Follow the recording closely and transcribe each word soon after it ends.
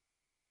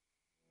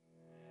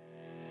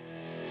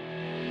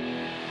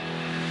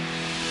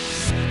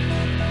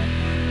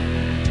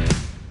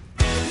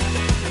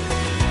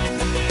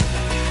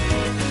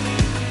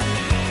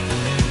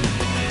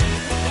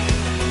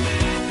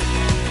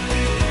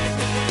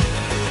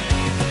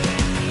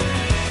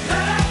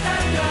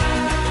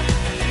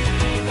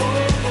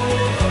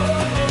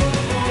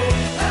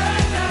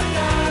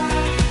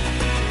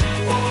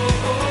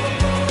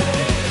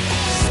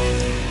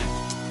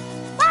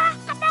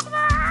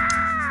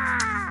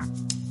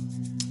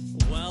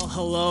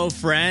Hello,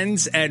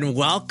 friends, and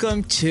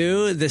welcome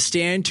to the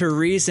Stand to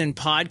Reason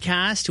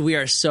podcast. We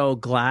are so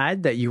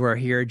glad that you are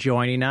here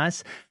joining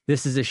us.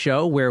 This is a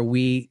show where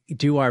we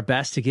do our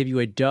best to give you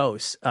a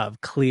dose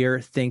of clear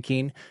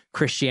thinking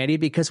Christianity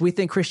because we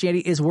think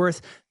Christianity is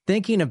worth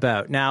thinking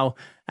about. Now,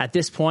 at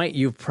this point,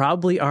 you've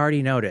probably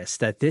already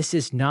noticed that this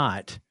is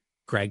not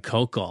Greg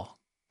Kokel.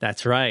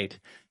 That's right.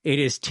 It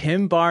is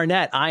Tim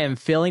Barnett. I am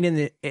filling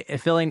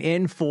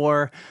in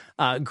for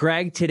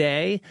Greg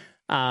today.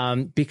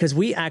 Because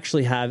we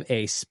actually have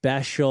a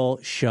special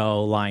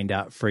show lined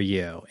up for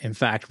you. In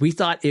fact, we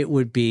thought it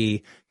would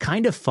be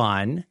kind of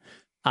fun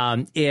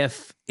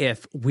if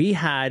we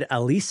had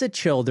Alisa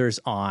Childers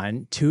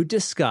on to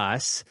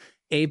discuss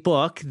a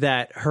book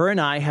that her and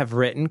I have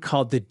written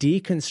called The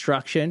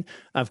Deconstruction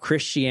of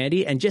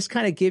Christianity, and just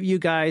kind of give you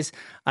guys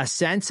a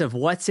sense of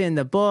what's in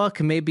the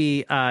book,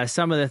 maybe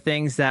some of the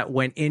things that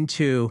went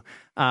into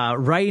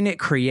writing it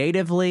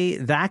creatively,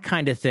 that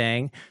kind of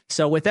thing.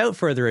 So without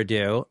further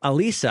ado,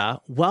 Alisa,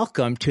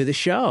 welcome to the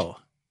show.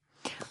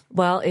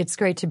 Well, it's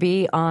great to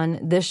be on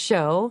this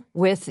show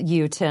with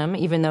you, Tim,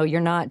 even though you're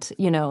not,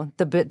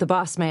 the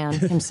boss man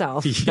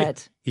himself,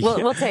 but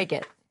we'll take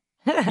it.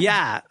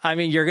 Yeah, I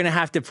mean, you're going to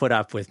have to put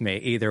up with me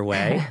either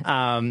way.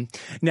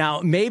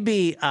 Now,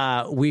 maybe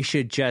we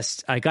should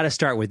I got to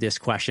start with this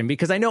question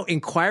because I know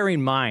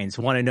inquiring minds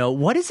want to know,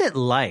 what is it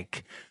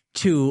like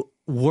to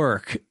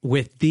work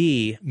with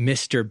the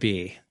Mr.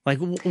 B? Like,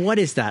 what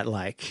is that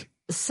like?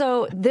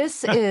 So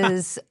this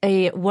is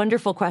a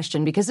wonderful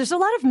question because there's a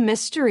lot of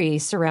mystery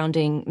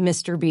surrounding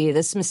Mr. B,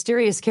 this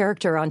mysterious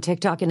character on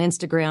TikTok and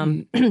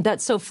Instagram that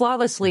so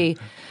flawlessly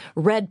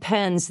red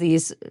pens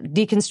these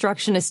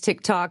deconstructionist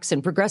TikToks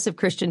and progressive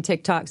Christian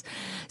TikToks.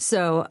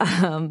 So,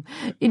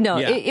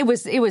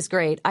 it was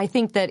great. I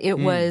think that it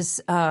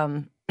was,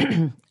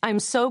 I'm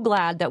so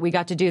glad that we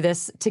got to do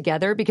this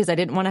together because I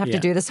didn't want to have to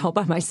do this all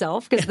by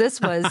myself because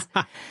this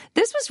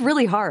was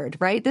really hard,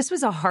 right? This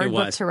was a hard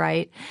book to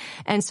write.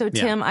 And so,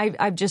 Tim,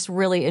 I've just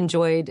really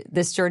enjoyed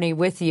this journey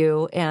with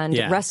you and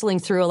wrestling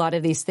through a lot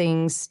of these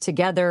things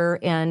together.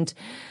 And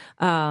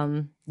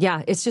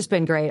it's just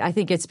been great. I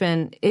think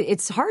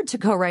it's hard to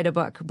co-write a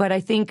book, but I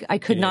think I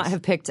could not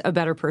have picked a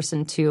better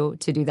person to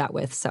do that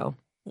with. So.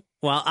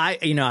 Well,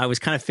 I was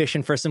kind of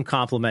fishing for some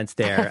compliments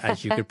there,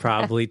 as you could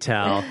probably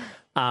tell.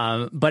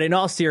 But in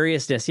all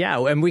seriousness,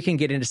 and we can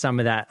get into some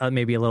of that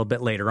maybe a little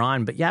bit later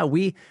on. But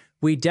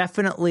we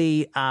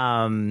definitely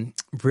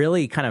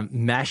really kind of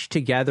meshed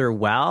together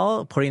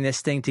well, putting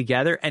this thing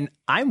together. And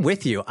I'm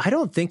with you. I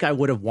don't think I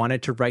would have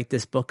wanted to write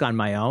this book on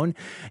my own.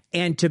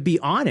 And to be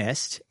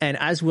honest, and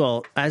as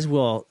we'll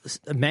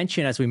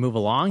mention as we move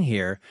along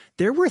here,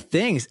 there were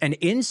things and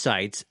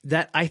insights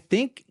that I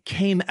think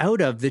came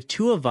out of the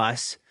two of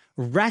us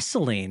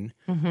wrestling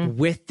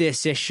with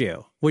this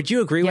issue. Would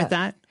you agree with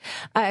that?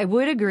 I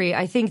would agree.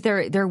 I think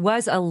there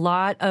was a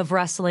lot of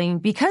wrestling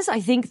because I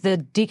think the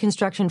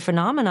deconstruction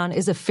phenomenon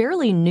is a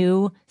fairly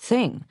new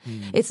thing.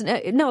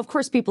 Of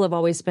course, people have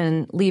always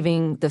been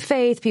leaving the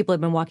faith. People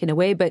have been walking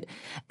away. But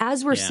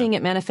as we're seeing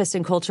it manifest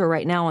in culture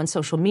right now on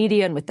social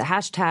media and with the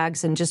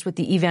hashtags and just with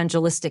the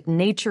evangelistic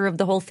nature of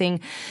the whole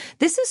thing,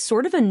 this is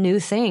sort of a new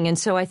thing. And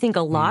so I think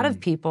a lot of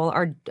people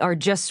are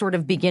just sort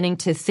of beginning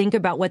to think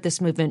about what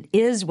this movement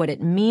is, what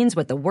it means,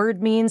 what the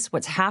word means,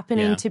 what's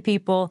happening to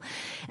people.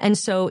 And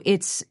so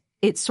it's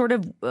sort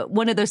of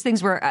one of those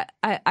things where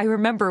I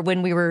remember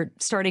when we were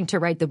starting to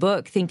write the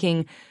book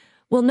thinking,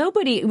 well,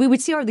 we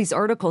would see all these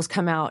articles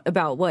come out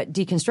about what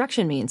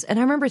deconstruction means. And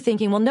I remember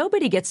thinking, well,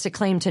 nobody gets to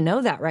claim to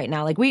know that right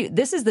now. Like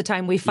this is the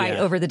time we fight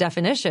over the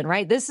definition,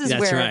 right? This is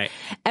where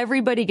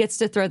everybody gets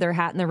to throw their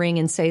hat in the ring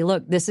and say,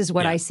 look, this is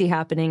what I see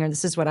happening, or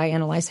this is what I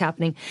analyze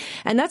happening.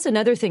 And that's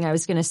another thing I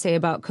was going to say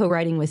about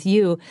co-writing with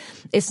you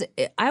is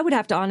I would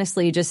have to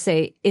honestly just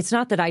say, it's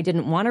not that I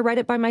didn't want to write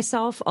it by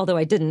myself, although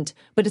I didn't,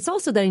 but it's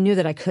also that I knew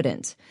that I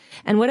couldn't.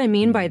 And what I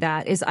mean by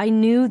that is I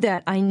knew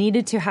that I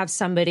needed to have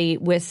somebody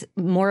with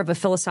more of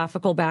a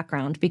philosophical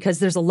background because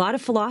there's a lot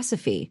of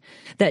philosophy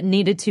that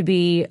needed to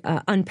be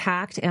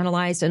unpacked,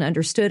 analyzed, and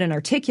understood and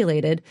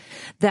articulated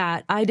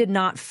that I did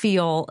not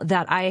feel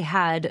that I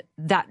had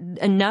that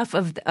enough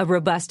of a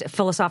robust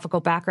philosophical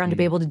background to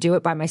be able to do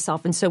it by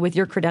myself. And so with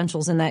your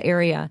credentials in that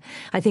area,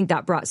 I think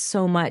that brought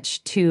so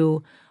much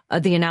to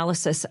the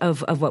analysis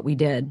of what we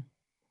did.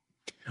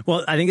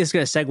 Well, I think this is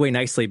going to segue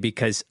nicely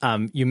because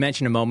you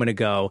mentioned a moment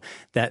ago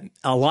that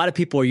a lot of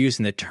people are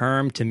using the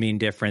term to mean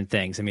different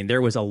things. I mean,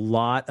 there was a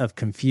lot of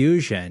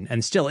confusion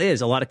and still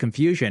is a lot of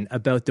confusion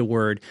about the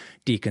word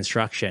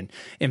deconstruction.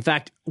 In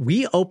fact,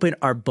 we open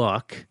our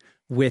book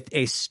with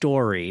a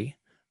story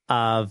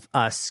of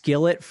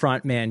Skillet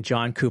frontman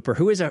John Cooper,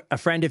 who is a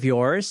friend of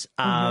yours.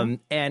 And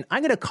I'm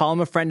going to call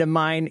him a friend of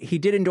mine. He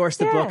did endorse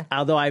the book,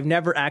 although I've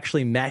never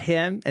actually met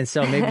him. And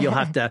so maybe you'll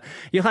have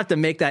to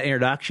make that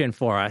introduction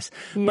for us.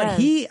 Yes. But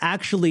he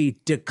actually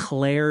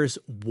declares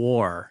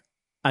war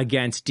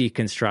against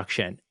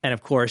deconstruction. And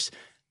of course,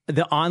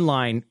 the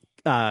online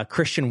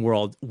Christian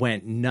world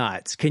went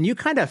nuts. Can you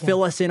kind of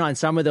fill us in on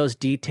some of those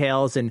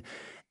details and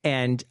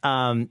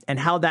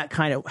how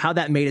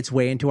that made its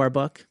way into our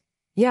book?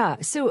 Yeah.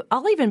 So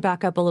I'll even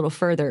back up a little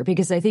further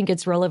because I think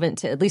it's relevant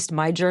to at least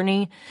my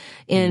journey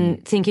in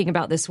thinking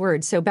about this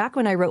word. So back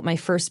when I wrote my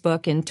first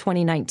book in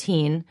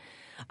 2019,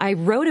 I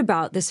wrote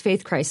about this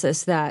faith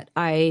crisis that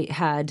I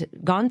had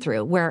gone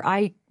through where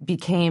I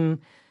became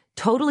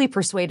totally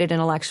persuaded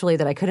intellectually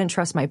that I couldn't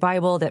trust my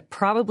Bible, that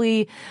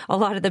probably a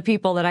lot of the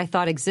people that I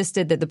thought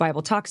existed that the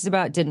Bible talks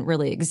about didn't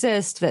really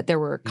exist, that there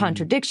were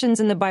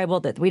contradictions in the Bible,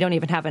 that we don't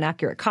even have an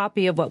accurate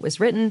copy of what was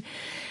written.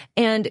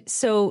 And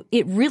so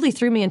it really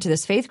threw me into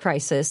this faith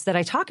crisis that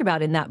I talk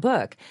about in that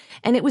book.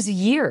 And it was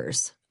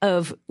years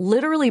of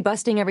literally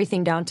busting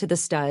everything down to the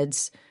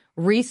studs,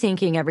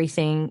 rethinking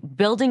everything,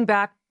 building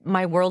back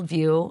my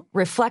worldview,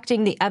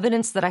 reflecting the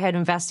evidence that I had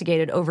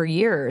investigated over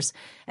years,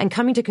 and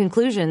coming to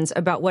conclusions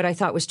about what I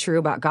thought was true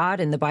about God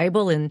and the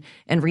Bible and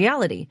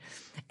reality.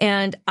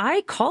 And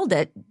I called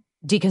it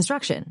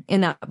deconstruction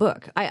in that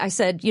book. I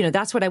said,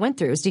 that's what I went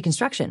through, is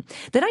deconstruction.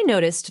 Then I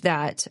noticed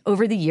that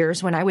over the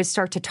years, when I would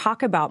start to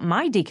talk about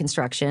my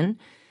deconstruction,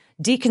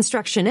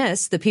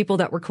 deconstructionists, the people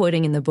that were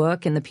quoting in the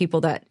book and the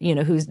people that,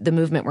 who's the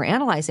movement we're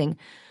analyzing,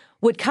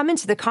 would come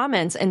into the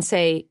comments and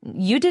say,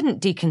 you didn't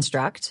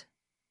deconstruct.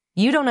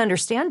 You don't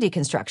understand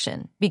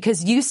deconstruction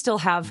because you still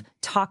have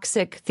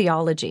toxic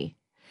theology.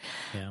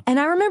 Yeah. And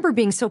I remember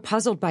being so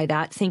puzzled by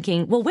that,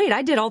 thinking, well, wait,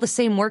 I did all the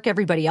same work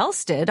everybody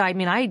else did. I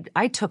mean,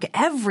 I took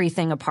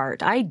everything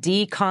apart. I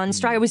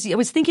deconstruct. I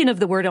was thinking of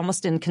the word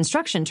almost in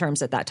construction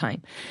terms at that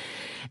time.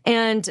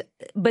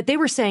 But they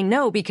were saying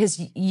no, because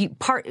you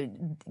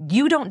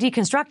don't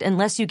deconstruct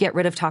unless you get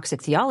rid of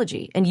toxic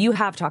theology. And you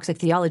have toxic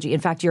theology. In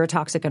fact, you're a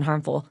toxic and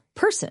harmful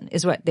person,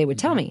 is what they would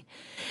tell me.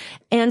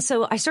 And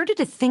so I started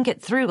to think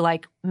it through,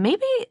 like,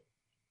 maybe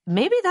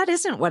that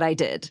isn't what I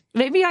did.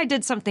 Maybe I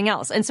did something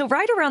else. And so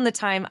right around the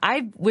time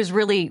I was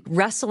really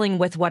wrestling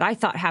with what I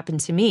thought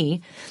happened to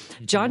me,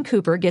 John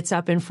Cooper gets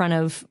up in front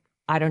of,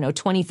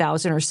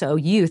 20,000 or so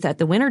youth at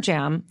the Winter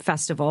Jam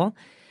Festival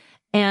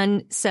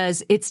and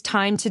says, it's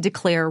time to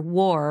declare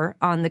war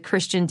on the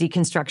Christian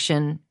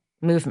deconstruction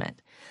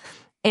movement.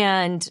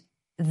 And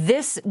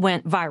this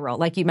went viral,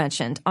 like you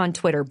mentioned, on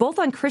Twitter, both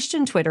on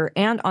Christian Twitter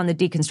and on the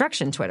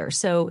deconstruction Twitter.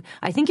 So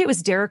I think it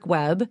was Derek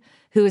Webb,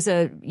 who is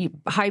a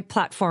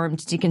high-platformed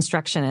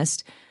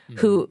deconstructionist,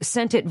 who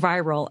sent it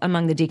viral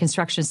among the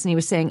deconstructionists. And he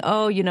was saying,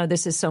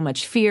 this is so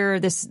much fear.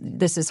 This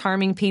is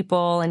harming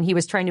people. And he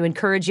was trying to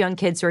encourage young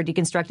kids who are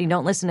deconstructing,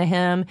 don't listen to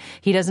him.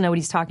 He doesn't know what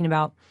he's talking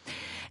about.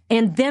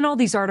 And then all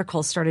these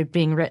articles started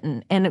being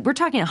written. And we're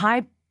talking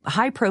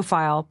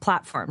high-profile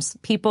platforms,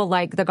 people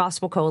like the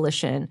Gospel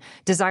Coalition,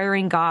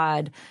 Desiring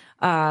God,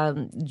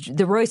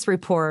 the Royce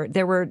Report.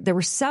 There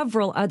were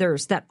several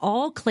others that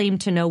all claimed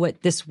to know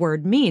what this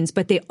word means,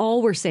 but they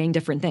all were saying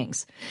different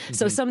things. Mm-hmm.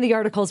 So some of the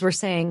articles were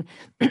saying,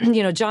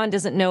 John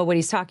doesn't know what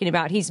he's talking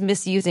about. He's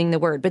misusing the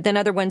word. But then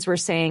other ones were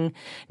saying,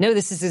 no,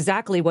 this is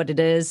exactly what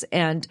it is.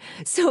 And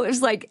so it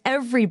was like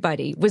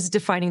everybody was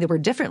defining the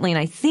word differently. And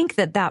I think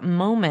that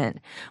moment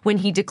when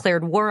he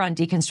declared war on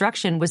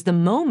deconstruction was the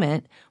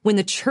moment when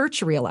the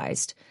church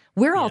realized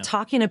we're all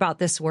talking about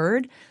this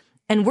word,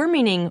 and we're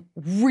meaning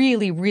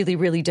really, really,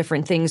 really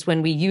different things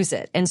when we use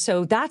it. And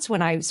so that's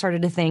when I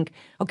started to think,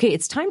 okay,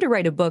 it's time to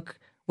write a book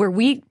where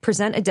we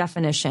present a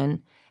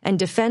definition and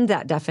defend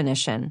that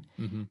definition,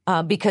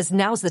 because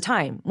now's the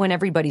time when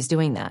everybody's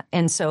doing that.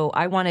 And so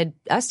I wanted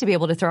us to be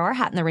able to throw our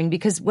hat in the ring,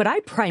 because what I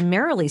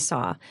primarily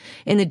saw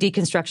in the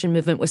deconstruction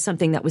movement was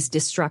something that was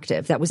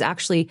destructive, that was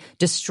actually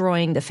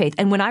destroying the faith.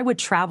 And when I would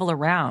travel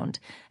around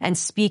and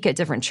speak at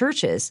different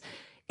churches,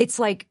 it's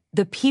like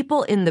the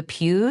people in the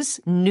pews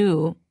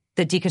knew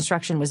that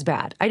deconstruction was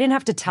bad. I didn't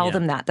have to tell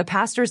them that. The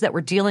pastors that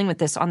were dealing with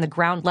this on the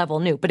ground level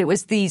knew, but it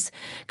was these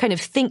kind of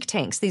think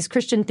tanks, these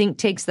Christian think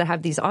tanks that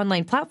have these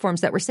online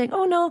platforms that were saying,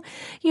 oh no,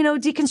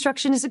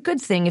 deconstruction is a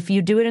good thing if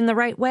you do it in the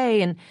right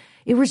way. And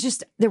it was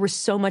just, there was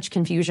so much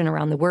confusion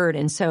around the word.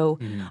 And so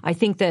I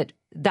think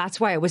that's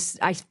why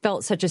I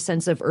felt such a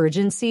sense of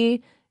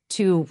urgency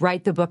to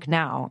write the book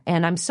now.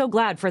 And I'm so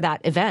glad for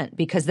that event,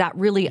 because that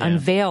really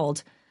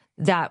unveiled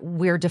that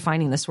we're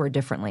defining this word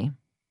differently.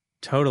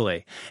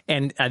 Totally.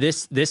 And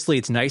this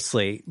leads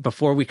nicely,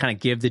 before we kind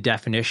of give the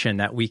definition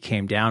that we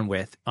came down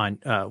with on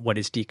what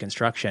is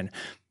deconstruction.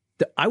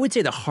 I would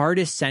say the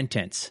hardest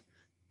sentence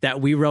that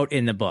we wrote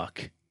in the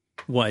book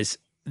was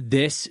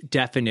this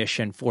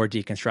definition for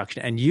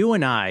deconstruction. And you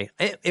and I,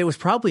 it was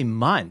probably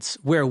months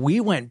where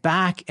we went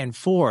back and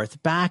forth.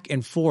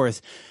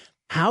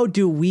 How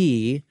do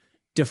we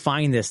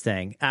define this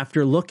thing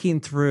after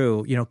looking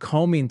through,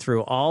 combing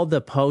through all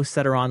the posts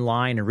that are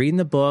online and reading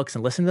the books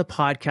and listening to the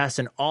podcasts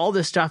and all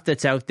the stuff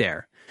that's out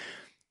there?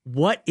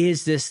 What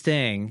is this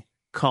thing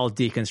called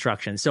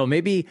deconstruction? So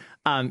maybe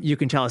you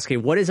can tell us, okay,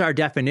 what is our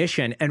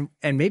definition,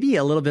 and maybe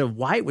a little bit of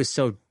why it was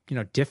so,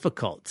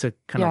 difficult to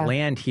kind of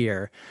land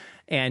here.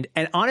 And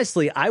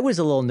honestly, I was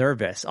a little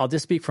nervous. I'll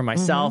just speak for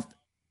myself.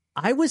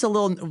 I was a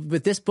little,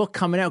 with this book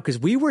coming out, because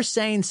we were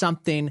saying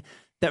something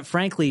that,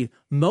 frankly,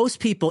 most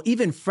people,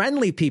 even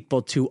friendly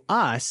people to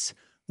us,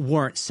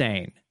 weren't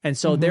sane. And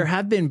so there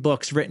have been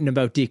books written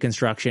about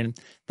deconstruction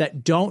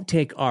that don't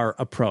take our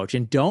approach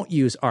and don't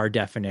use our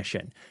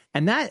definition.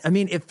 And that, I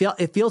mean,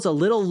 it feels a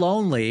little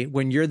lonely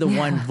when you're the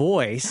one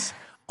voice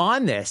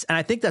on this. And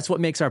I think that's what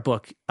makes our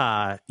book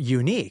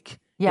unique,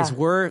 is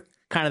we're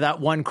kind of that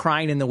one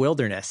crying in the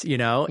wilderness,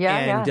 on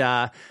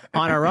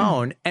our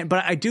own.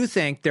 But I do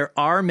think there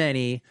are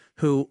many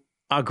who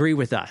agree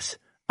with us.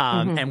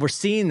 And we're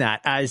seeing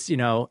that as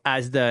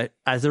the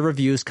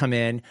reviews come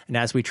in and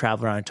as we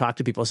travel around and talk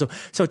to people.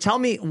 So tell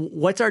me,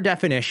 what's our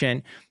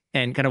definition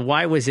and kind of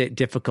why was it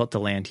difficult to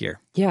land here?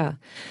 Yeah.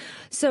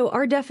 So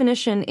our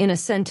definition in a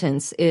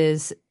sentence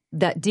is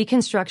that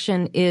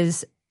deconstruction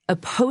is a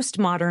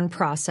postmodern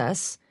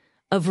process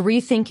of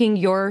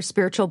rethinking your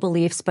spiritual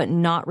beliefs, but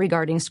not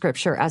regarding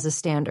scripture as a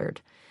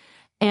standard.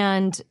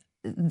 And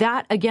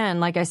that, again,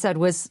 like I said,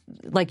 was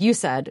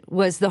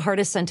the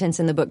hardest sentence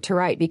in the book to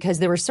write, because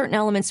there were certain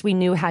elements we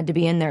knew had to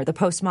be in there. The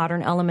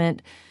postmodern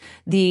element,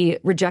 the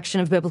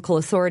rejection of biblical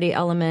authority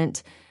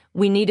element.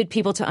 We needed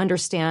people to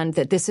understand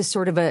that this is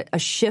sort of a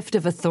shift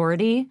of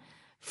authority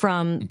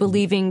from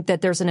believing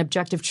that there's an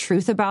objective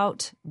truth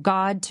about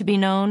God to be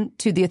known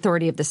to the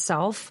authority of the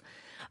self.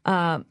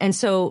 And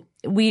so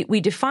we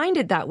defined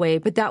it that way,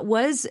 but that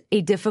was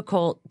a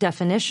difficult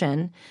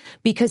definition,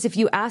 because if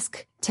you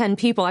ask 10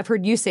 people, I've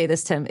heard you say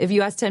this, Tim, if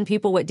you ask 10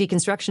 people what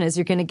deconstruction is,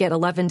 you're going to get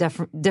 11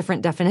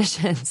 different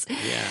definitions.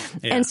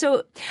 Yeah. And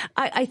so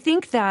I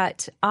think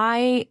that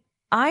I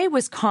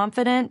was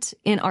confident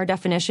in our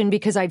definition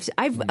because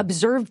I've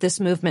observed this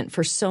movement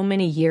for so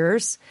many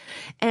years.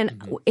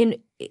 And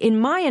in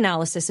my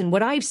analysis and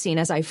what I've seen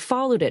as I've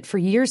followed it for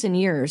years and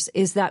years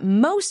is that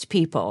most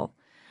people,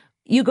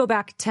 you go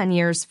back 10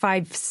 years,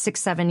 5,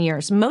 6, 7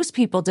 years, most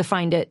people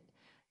defined it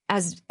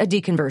as a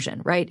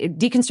deconversion, right?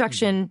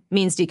 Deconstruction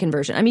means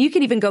deconversion. I mean, you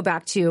can even go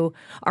back to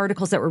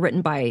articles that were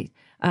written by,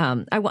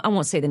 I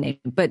won't say the name,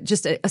 but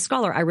just a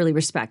scholar I really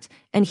respect.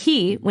 And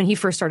he, when he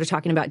first started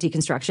talking about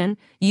deconstruction,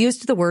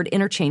 used the word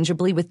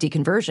interchangeably with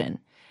deconversion.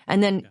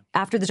 And then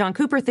after the John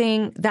Cooper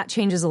thing, that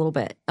changes a little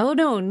bit. Oh,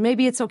 no,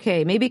 maybe it's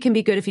okay. Maybe it can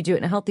be good if you do it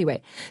in a healthy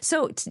way.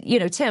 So,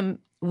 Tim,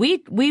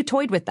 we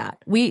toyed with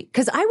that.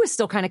 Because I was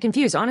still kind of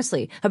confused,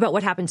 honestly, about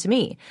what happened to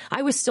me.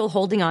 I was still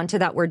holding on to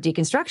that word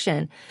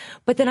deconstruction.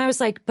 But then I was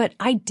like, but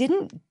I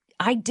didn't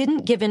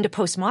give in to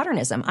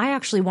postmodernism. I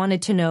actually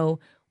wanted to know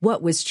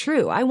what was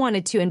true. I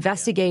wanted to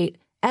investigate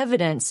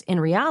evidence in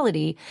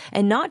reality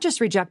and not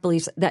just reject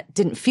beliefs that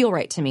didn't feel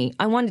right to me.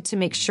 I wanted to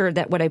make sure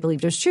that what I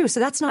believed was true.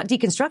 So that's not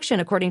deconstruction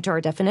according to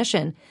our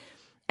definition.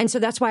 And so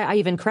that's why I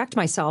even correct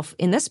myself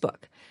in this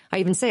book. I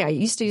even say I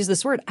used to use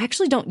this word. I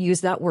actually don't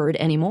use that word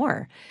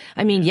anymore.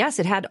 I mean, yes,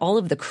 it had all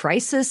of the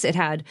crisis. It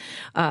had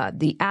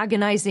the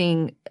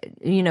agonizing,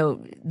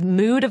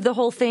 mood of the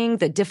whole thing,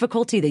 the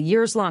difficulty, the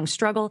years-long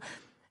struggle.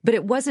 But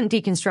it wasn't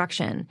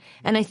deconstruction.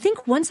 And I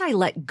think once I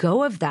let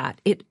go of that,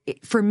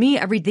 for me,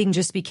 everything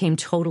just became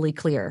totally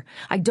clear.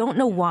 I don't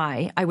know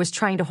why I was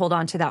trying to hold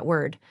on to that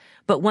word.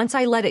 But once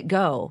I let it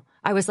go,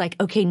 I was like,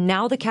 okay,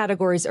 now the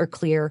categories are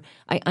clear.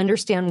 I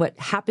understand what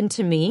happened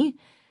to me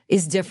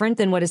is different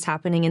than what is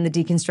happening in the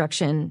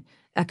deconstruction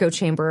echo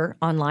chamber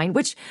online,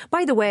 which,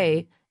 by the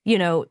way,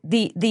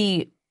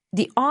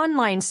 the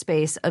online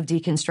space of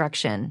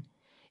deconstruction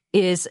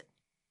is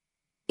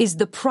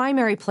the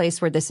primary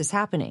place where this is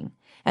happening.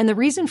 And the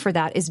reason for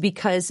that is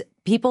because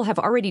people have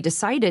already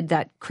decided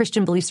that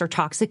Christian beliefs are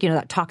toxic,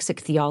 that toxic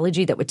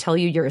theology that would tell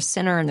you you're a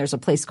sinner and there's a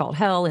place called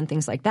hell and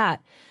things like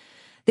that.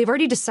 They've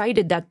already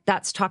decided that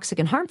that's toxic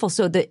and harmful.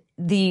 So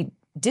the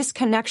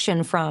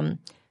disconnection from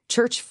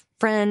church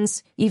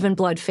friends, even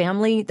blood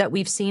family that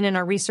we've seen in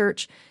our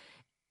research,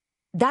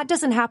 that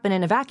doesn't happen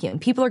in a vacuum.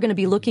 People are going to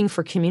be looking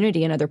for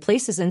community in other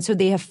places. And so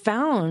they have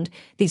found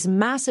these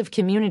massive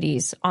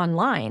communities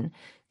online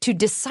to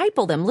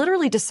disciple them,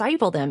 literally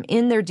disciple them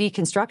in their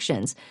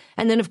deconstructions.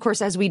 And then, of course,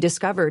 as we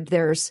discovered,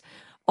 there's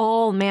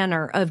all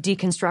manner of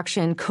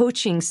deconstruction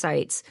coaching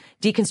sites,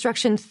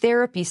 deconstruction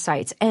therapy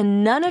sites,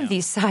 and none of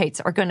these sites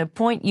are going to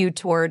point you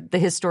toward the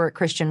historic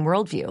Christian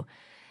worldview.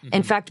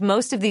 In fact,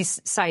 most of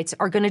these sites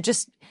are going to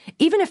just,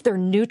 even if they're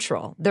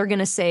neutral, they're going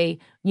to say,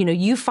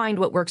 you find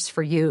what works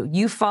for you.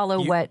 You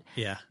follow what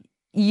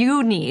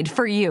you need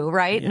for you,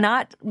 right?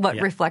 Not what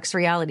reflects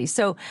reality.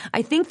 So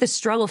I think the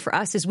struggle for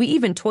us is we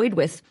even toyed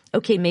with,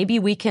 okay, maybe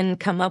we can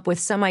come up with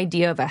some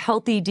idea of a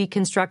healthy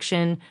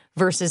deconstruction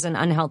versus an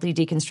unhealthy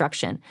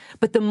deconstruction.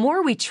 But the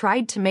more we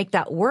tried to make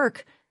that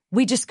work,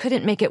 we just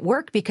couldn't make it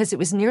work because it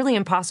was nearly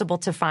impossible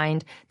to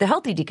find the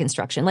healthy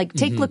deconstruction. Like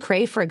take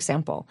Lecrae, for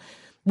example.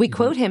 We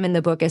quote him in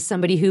the book as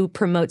somebody who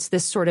promotes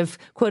this sort of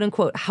quote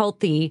unquote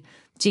healthy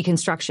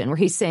deconstruction, where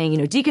he's saying,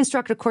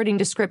 deconstruct according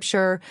to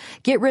scripture,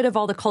 get rid of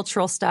all the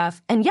cultural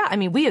stuff. And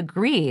we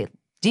agree,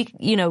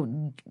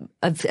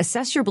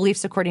 assess your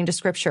beliefs according to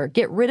scripture,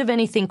 get rid of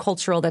anything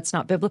cultural that's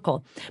not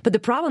biblical. But the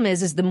problem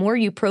is the more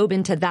you probe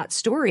into that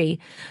story,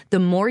 the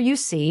more you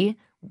see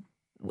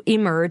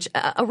emerge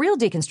a real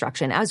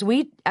deconstruction as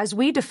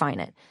we define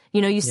it.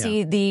 You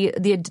see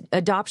the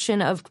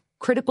adoption of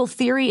critical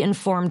theory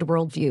informed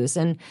worldviews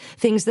and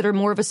things that are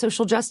more of a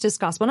social justice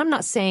gospel. And I'm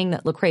not saying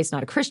that Lecrae is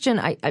not a Christian.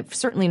 I'm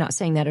certainly not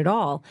saying that at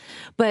all.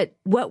 But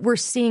what we're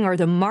seeing are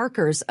the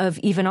markers of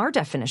even our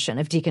definition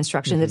of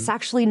deconstruction that's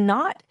actually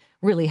not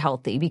really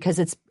healthy, because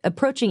it's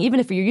approaching, even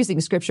if you're using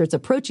scripture, it's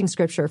approaching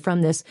scripture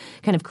from this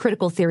kind of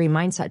critical theory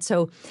mindset.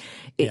 So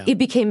it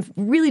became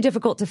really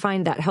difficult to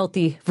find that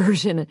healthy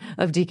version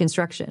of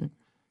deconstruction.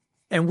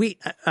 And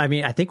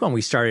I think when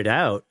we started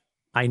out,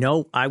 I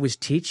know I was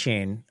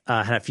teaching,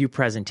 had a few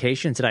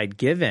presentations that I'd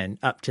given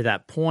up to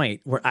that point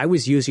where I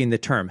was using the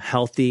term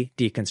healthy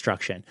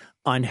deconstruction,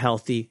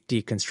 unhealthy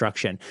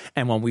deconstruction.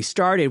 And when we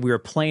started, we were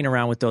playing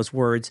around with those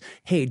words.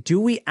 Hey, do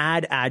we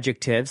add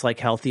adjectives like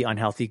healthy,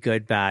 unhealthy,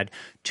 good, bad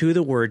to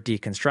the word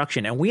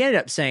deconstruction? And we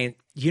ended up saying,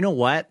 you know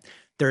what?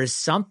 There is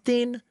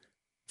something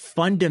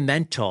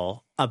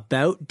fundamental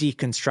about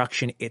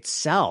deconstruction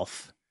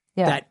itself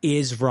that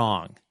is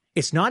wrong.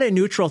 It's not a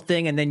neutral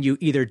thing, and then you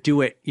either do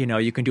it,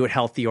 you can do it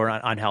healthy or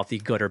unhealthy,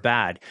 good or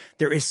bad.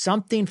 There is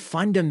something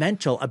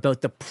fundamental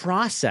about the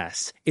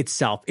process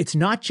itself. It's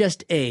not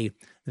just someone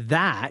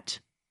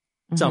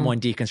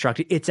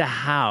deconstructed. It's a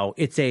how.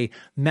 It's a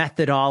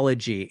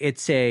methodology.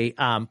 It's a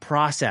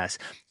process.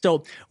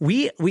 So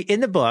we in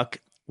the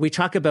book, we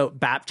talk about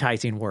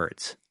baptizing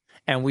words,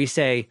 and we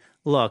say,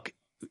 look,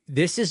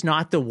 this is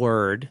not the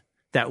word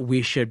that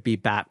we should be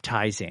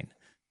baptizing.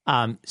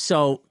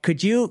 So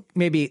could you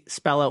maybe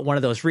spell out one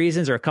of those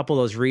reasons or a couple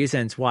of those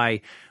reasons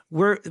why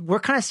we're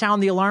kind of sounding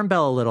the alarm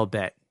bell a little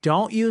bit?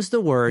 Don't use the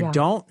word.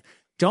 Yeah.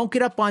 Don't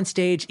get up on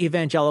stage,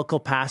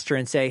 evangelical pastor,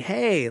 and say,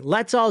 hey,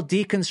 let's all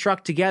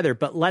deconstruct together,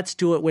 but let's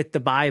do it with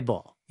the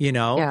Bible,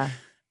 Yeah.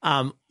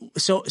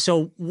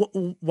 So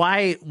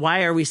why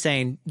are we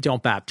saying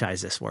don't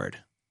baptize this word?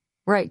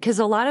 Right. Because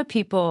a lot of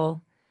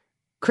people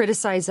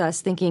criticize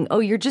us thinking, oh,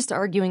 you're just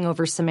arguing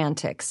over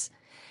semantics.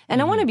 And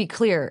I want to be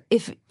clear,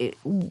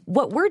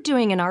 what we're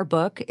doing in our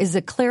book is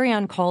a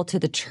clarion call to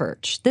the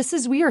church.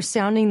 We are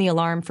sounding the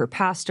alarm for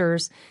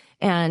pastors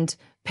and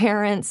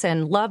parents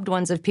and loved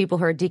ones of people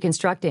who are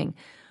deconstructing.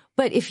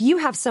 But if you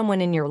have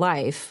someone in your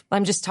life,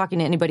 I'm just talking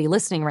to anybody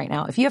listening right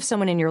now, if you have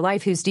someone in your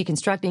life who's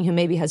deconstructing, who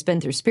maybe has been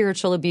through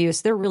spiritual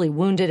abuse, they're really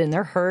wounded and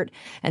they're hurt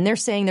and they're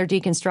saying they're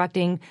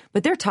deconstructing,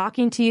 but they're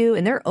talking to you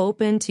and they're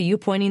open to you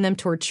pointing them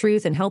toward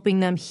truth and helping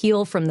them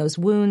heal from those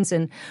wounds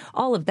and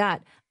all of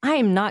that, I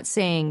am not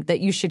saying that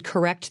you should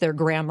correct their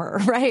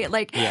grammar, right?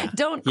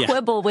 Don't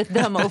quibble with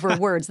them over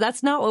words.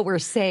 That's not what we're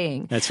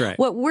saying. That's right.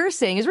 What we're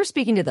saying is we're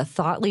speaking to the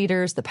thought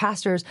leaders, the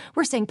pastors.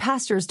 We're saying,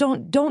 pastors,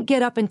 don't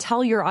get up and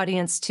tell your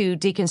audience to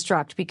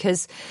deconstruct,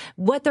 because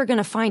what they're going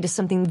to find is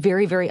something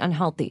very, very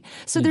unhealthy.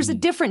 So there's a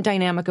different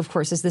dynamic, of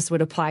course, as this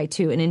would apply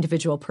to an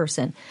individual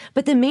person.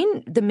 But the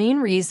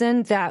main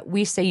reason that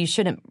we say you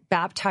shouldn't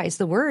baptize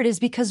the word is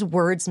because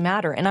words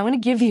matter. And I want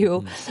to give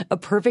you a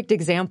perfect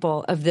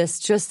example of this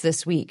just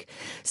this week.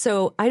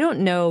 So I don't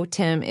know,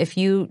 Tim,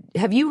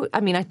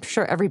 I'm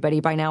sure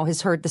everybody by now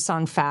has heard the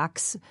song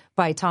Facts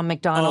by Tom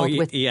McDonald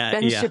with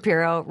Ben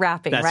Shapiro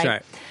rapping, That's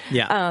right?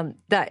 Yeah.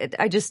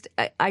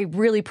 I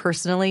really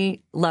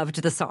personally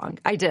loved the song.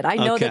 I did. I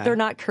know that they're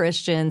not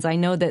Christians. I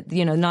know that,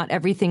 not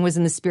everything was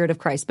in the spirit of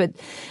Christ, but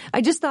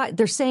I just thought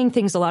they're saying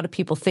things a lot of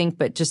people think,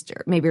 but just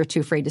maybe are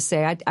too afraid to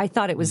say. I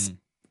thought it was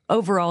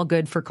overall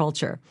good for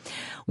culture.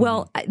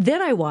 Well, then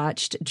I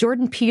watched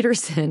Jordan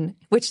Peterson,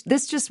 which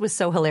this just was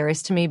so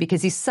hilarious to me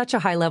because he's such a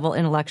high-level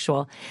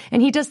intellectual.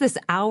 And he does this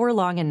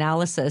hour-long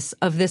analysis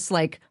of this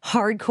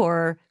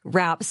hardcore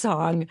rap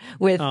song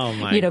with,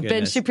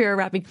 Ben Shapiro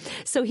rapping.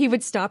 So he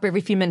would stop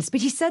every few minutes.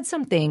 But he said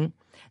something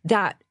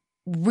that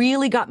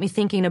really got me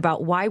thinking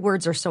about why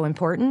words are so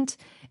important.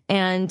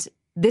 And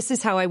this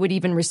is how I would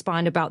even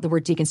respond about the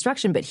word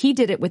deconstruction. But he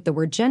did it with the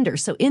word gender.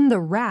 So in the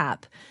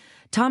rap,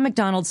 Tom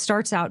McDonald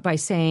starts out by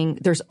saying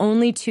there's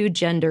only two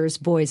genders,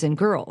 boys and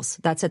girls.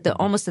 That's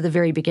almost at the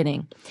very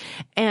beginning.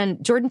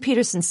 And Jordan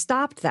Peterson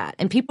stopped that.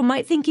 And people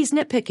might think he's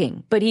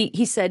nitpicking, but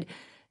he said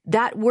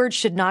that word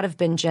should not have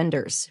been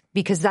genders,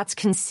 because that's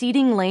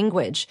conceding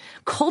language.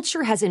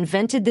 Culture has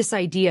invented this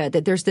idea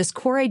that there's this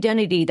core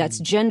identity that's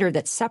gender,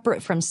 that's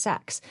separate from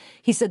sex.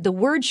 He said the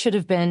word should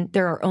have been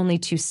there are only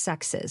two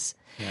sexes.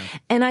 Yeah.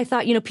 And I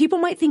thought, people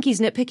might think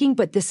he's nitpicking,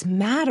 but this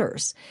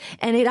matters.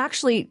 And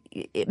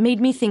it made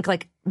me think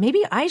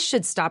maybe I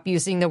should stop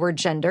using the word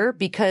gender,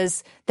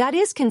 because that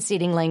is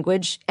conceding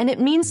language and it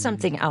means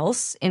something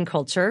else in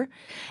culture.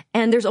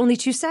 And there's only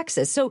two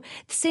sexes. So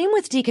same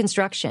with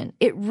deconstruction.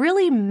 It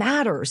really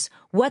matters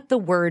what the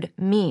word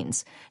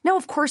means. Now,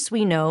 of course,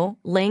 we know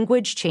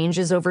language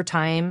changes over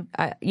time.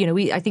 I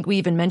think we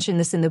even mentioned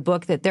this in the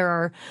book, that there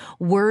are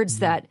words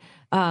that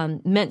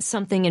meant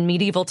something in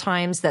medieval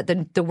times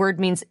that the word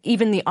means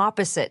even the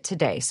opposite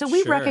today. So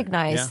we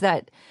recognize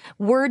that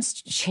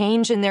words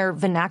change in their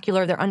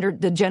vernacular, they're under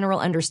the general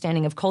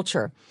understanding of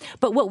culture.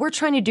 But what we're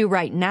trying to do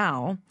right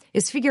now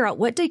is figure out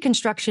what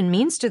deconstruction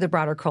means to the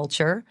broader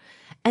culture.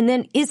 And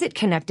then is it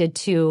connected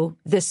to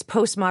this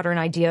postmodern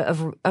idea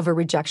of a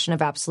rejection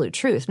of absolute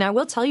truth? Now, I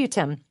will tell you,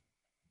 Tim,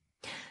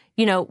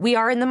 we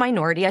are in the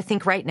minority, I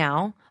think, right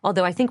now.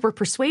 although I think we're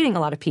persuading a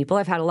lot of people.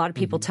 I've had a lot of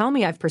people tell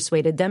me I've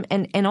persuaded them,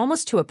 and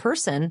almost to a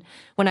person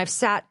when I've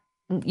sat,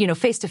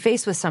 face to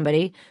face with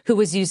somebody who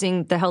was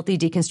using the healthy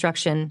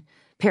deconstruction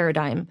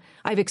paradigm.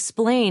 I've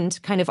explained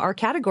kind of our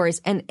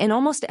categories, and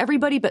almost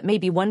everybody but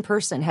maybe one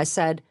person has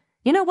said,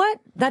 you know what?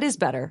 That is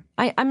better.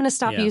 I'm going to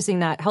stop using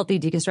that healthy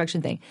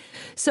deconstruction thing.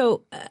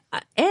 So,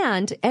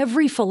 and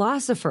every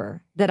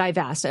philosopher that I've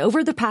asked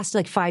over the past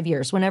 5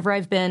 years, whenever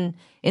I've been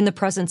in the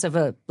presence of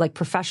a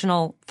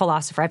professional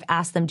philosopher, I've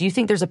asked them, do you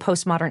think there's a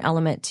postmodern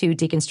element to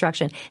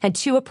deconstruction? And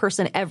to a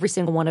person, every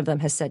single one of them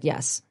has said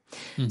yes.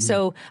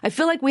 So I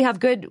feel like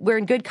we're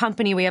in good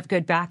company. We have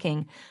good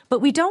backing, but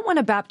we don't want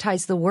to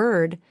baptize the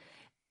word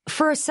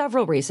for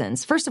several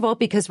reasons. First of all,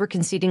 because we're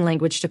conceding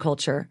language to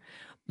culture.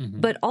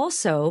 But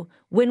also,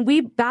 when we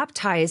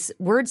baptize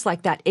words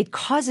like that, it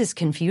causes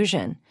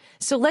confusion.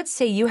 So let's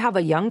say you have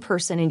a young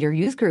person in your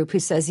youth group who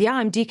says, yeah,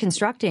 I'm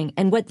deconstructing.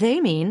 And what they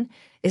mean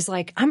is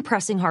I'm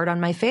pressing hard on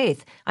my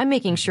faith. I'm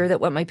making sure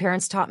that what my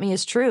parents taught me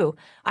is true.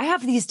 I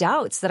have these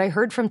doubts that I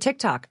heard from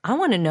TikTok. I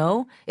want to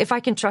know if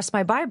I can trust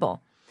my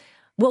Bible.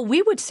 Well,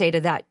 we would say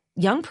to that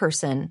young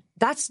person,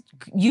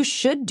 you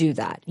should do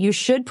that. You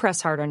should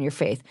press hard on your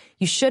faith.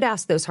 You should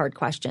ask those hard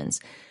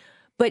questions.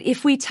 But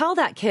if we tell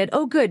that kid,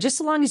 oh, good, just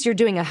so long as you're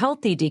doing a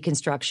healthy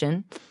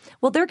deconstruction,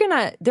 well, they're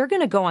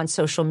gonna go on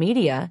social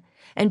media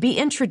and be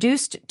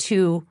introduced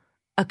to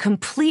a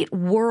complete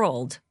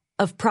world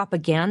of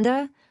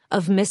propaganda,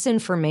 of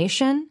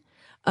misinformation,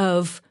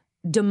 of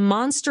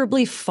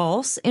demonstrably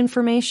false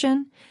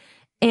information,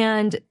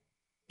 and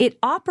it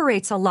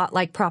operates a lot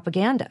like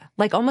propaganda,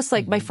 almost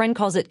like my friend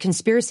calls it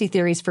conspiracy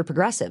theories for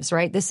progressives,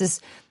 right? This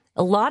is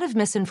a lot of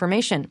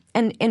misinformation,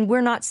 and we're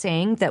not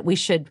saying that we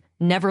should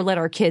never let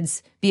our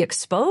kids be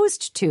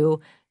exposed to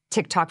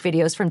TikTok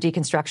videos from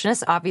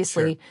deconstructionists.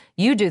 Obviously,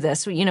 you do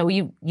this.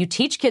 You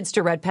teach kids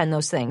to red pen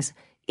those things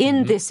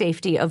in the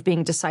safety of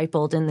being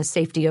discipled, in the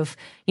safety of,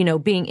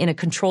 being in a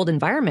controlled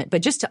environment.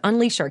 But just to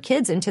unleash our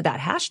kids into that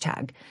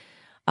hashtag,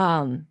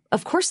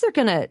 of course they're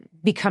going to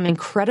become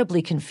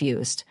incredibly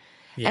confused.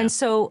 Yeah. And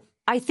so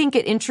I think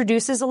it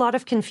introduces a lot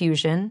of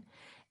confusion,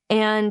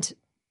 and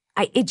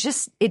it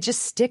just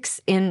sticks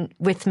in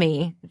with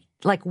me.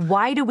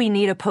 Why do we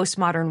need a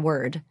postmodern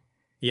word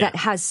that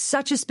has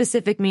such a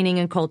specific meaning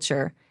and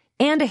culture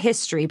and a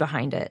history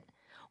behind it?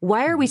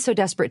 Why are we so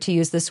desperate to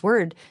use this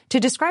word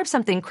to describe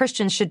something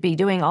Christians should be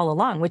doing all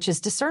along, which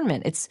is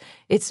discernment?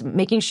 It's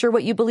making sure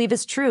what you believe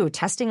is true,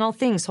 testing all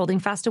things, holding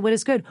fast to what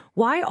is good.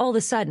 Why all of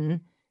a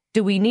sudden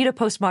do we need a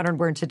postmodern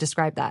word to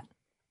describe that?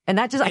 And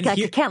that just, I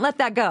can't let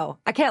that go.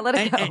 I can't let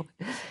it go.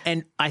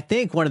 And I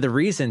think one of the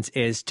reasons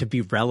is to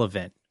be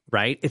relevant.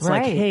 Right? It's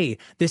hey,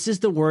 this is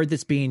the word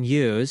that's being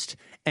used.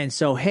 And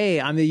so, hey,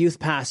 I'm the youth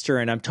pastor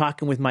and I'm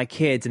talking with my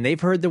kids and they've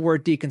heard the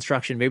word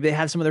deconstruction. Maybe they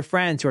have some of their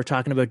friends who are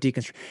talking about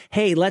deconstruction.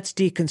 Hey, let's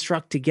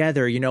deconstruct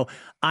together.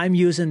 I'm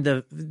using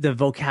the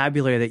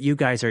vocabulary that you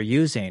guys are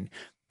using.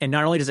 And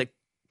not only does it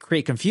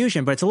create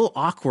confusion, but it's a little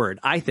awkward,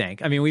 I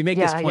think. I mean, we make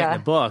this point in the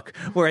book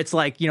where it's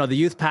the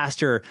youth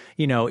pastor,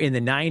 in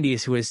the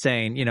 90s who was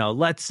saying,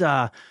 let's,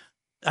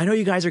 I know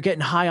you guys are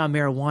getting high on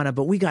marijuana,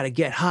 but we got to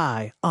get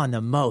high on the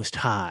most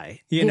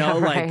high.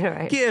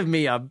 Give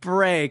me a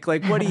break.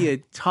 What are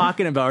you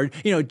talking about?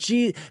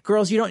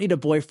 Girls, you don't need a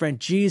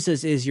boyfriend.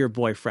 Jesus is your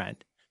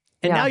boyfriend.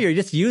 And now you're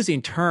just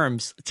using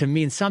terms to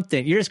mean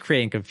something. You're just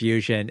creating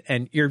confusion,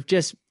 and you're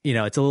just,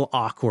 it's a little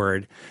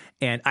awkward.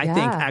 And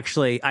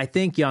I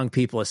think young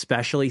people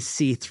especially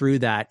see through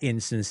that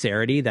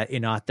insincerity, that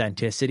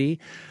inauthenticity.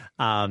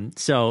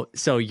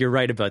 So you're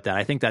right about that.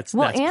 I think that's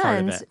part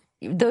of it.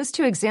 Those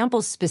two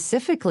examples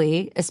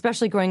specifically,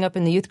 especially growing up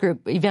in the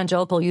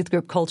evangelical youth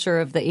group culture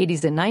of the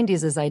 80s and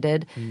 90s as I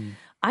did,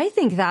 I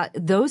think that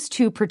those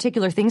two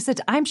particular things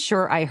that I'm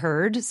sure I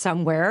heard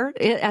somewhere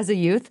as a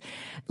youth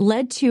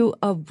led to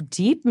a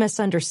deep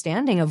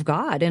misunderstanding of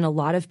God in a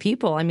lot of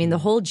people. I mean, the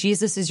whole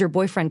Jesus is your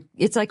boyfriend,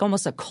 it's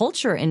almost a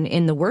culture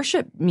in the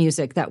worship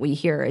music that we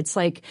hear. It's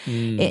and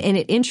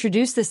it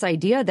introduced this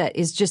idea that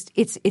is just,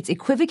 it's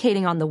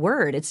equivocating on the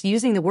word. It's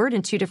using the word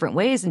in two different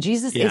ways, and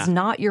Jesus is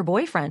not your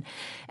boyfriend.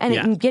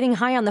 And getting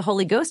high on the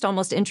Holy Ghost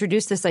almost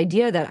introduced this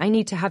idea that I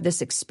need to have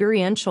this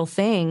experiential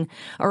thing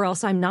or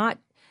else I'm not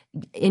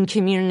in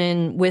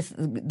communion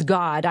with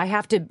God. I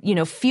have to,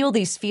 feel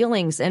these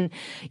feelings. And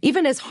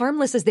even as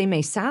harmless as they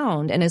may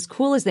sound and as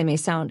cool as they may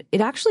sound, it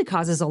actually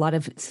causes a lot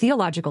of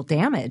theological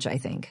damage, I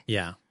think.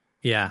 Yeah.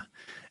 Yeah.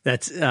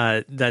 That's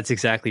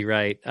exactly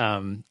right.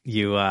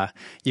 You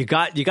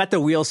got the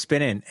wheel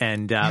spinning,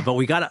 and but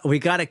we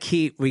gotta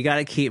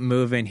keep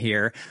moving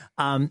here.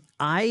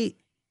 I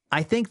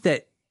think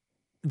that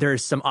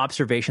there's some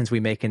observations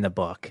we make in the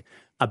book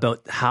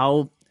about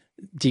how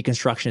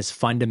deconstruction is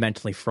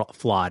fundamentally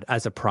flawed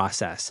as a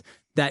process,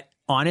 that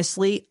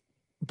honestly,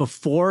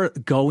 before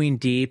going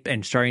deep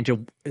and starting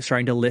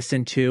to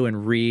listen to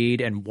and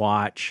read and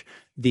watch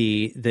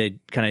the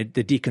kind of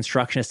the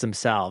deconstructionists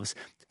themselves,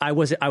 I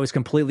was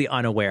completely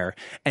unaware.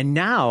 And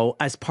now,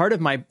 as part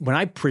of when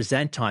I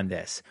present on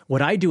this,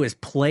 what I do is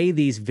play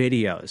these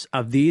videos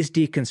of these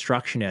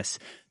deconstructionists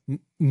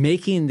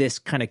making this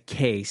kind of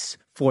case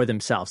for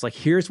themselves. Like,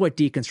 here's what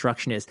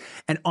deconstruction is.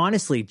 And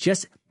honestly,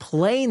 just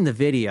playing the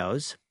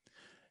videos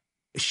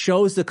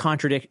shows the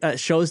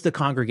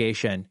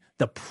congregation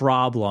the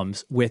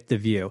problems with the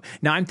view.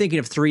 Now, I'm thinking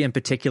of three in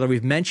particular.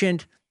 We've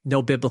mentioned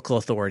no biblical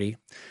authority.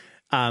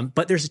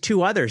 But there's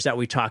two others that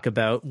we talk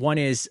about. One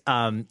is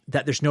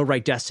that there's no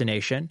right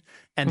destination,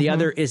 and the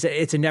other is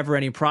it's a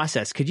never-ending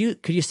process. Could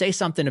you say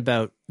something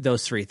about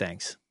those three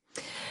things?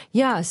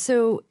 Yeah.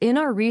 So in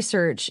our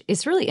research,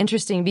 it's really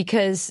interesting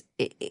because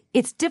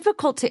it's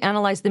difficult to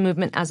analyze the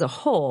movement as a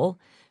whole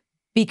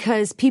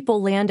because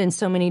people land in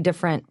so many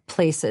different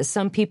places.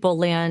 Some people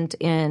land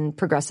in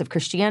progressive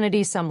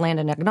Christianity, some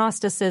land in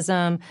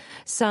agnosticism,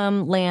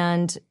 some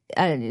land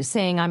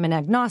saying I'm an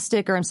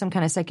agnostic or I'm some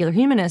kind of secular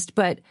humanist.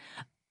 But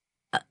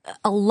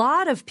a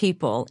lot of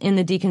people in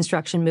the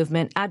deconstruction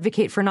movement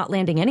advocate for not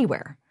landing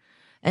anywhere.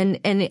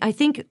 And I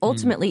think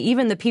ultimately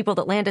even the people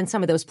that land in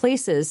some of those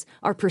places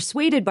are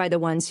persuaded by the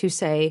ones who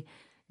say,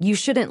 you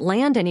shouldn't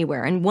land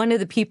anywhere. And one of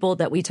the people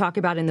that we talk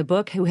about in the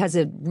book who has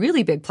a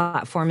really big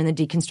platform in the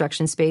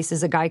deconstruction space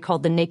is a guy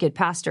called the Naked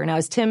Pastor. Now,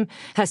 as Tim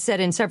has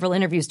said in several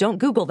interviews, don't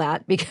Google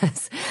that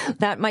because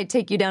that might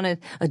take you down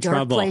a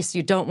dark place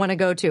you don't want to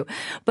go to.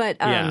 But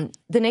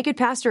the Naked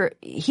Pastor,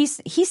 he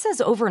says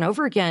over and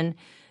over again,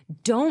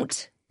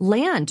 don't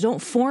land,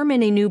 don't form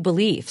any new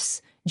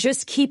beliefs.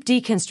 Just keep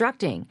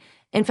deconstructing.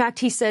 In fact,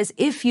 he says,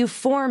 if you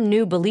form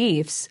new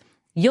beliefs,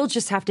 you'll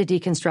just have to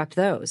deconstruct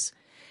those.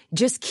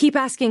 Just keep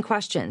asking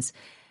questions.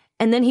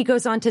 And then he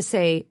goes on to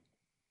say,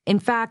 in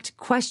fact,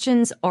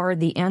 questions are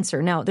the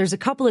answer. Now, there's a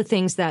couple of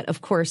things that, of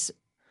course,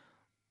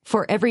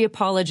 for every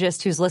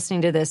apologist who's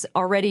listening to this,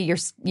 already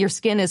your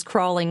skin is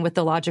crawling with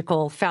the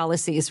logical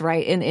fallacies,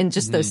 right? In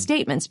just those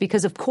statements,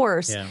 because of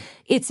course,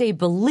 it's a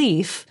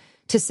belief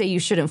to say you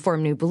shouldn't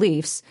form new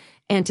beliefs.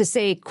 And to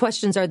say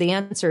questions are the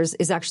answers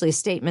is actually a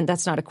statement.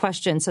 That's not a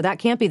question. So that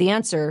can't be the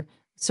answer.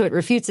 So it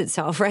refutes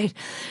itself, right?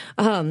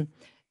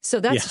 So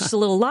that's just a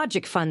little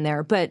logic fun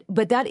there. But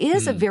that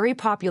is a very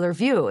popular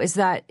view, is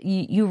that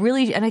you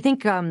really, and I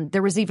think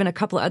there was even a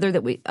couple of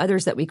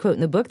others that we quote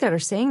in the book that are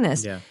saying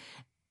this. Yeah.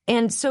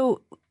 And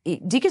so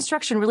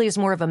deconstruction really is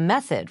more of a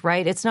method,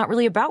 right? It's not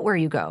really about where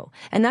you go.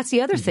 And that's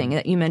the other thing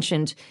that you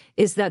mentioned,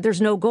 is that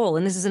there's no goal.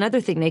 And this is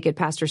another thing Naked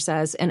Pastor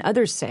says and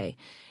others say,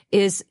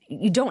 is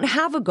you don't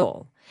have a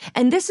goal.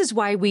 And this is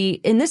why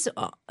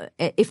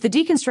if the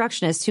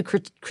deconstructionists who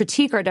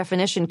critique our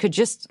definition could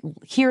just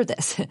hear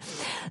this,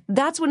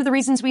 that's one of the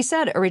reasons we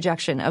said a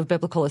rejection of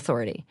biblical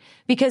authority.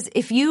 Because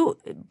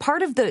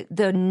part of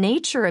the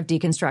nature of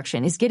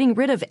deconstruction is getting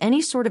rid of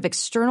any sort of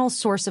external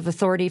source of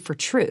authority for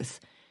truth,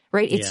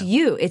 right? It's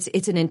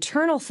it's an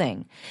internal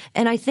thing.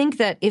 And I think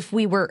that if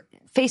we were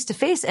face to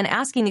face and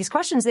asking these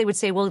questions, they would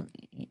say,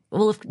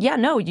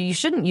 you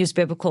shouldn't use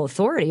biblical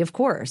authority, of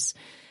course.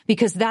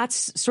 Because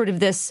that's sort of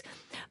this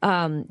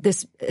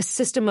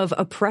system of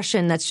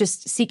oppression that's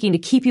just seeking to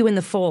keep you in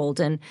the fold.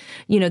 And,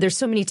 there's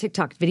so many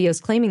TikTok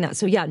videos claiming that.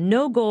 So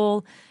no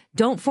goal,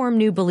 don't form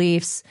new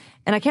beliefs.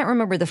 And I can't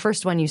remember the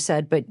first one you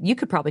said, but you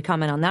could probably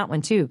comment on that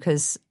one too,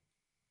 because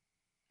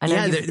I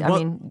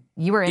know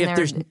you were in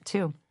there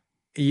too.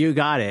 You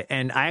got it.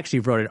 And I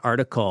actually wrote an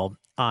article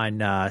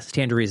on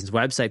Stand to Reason's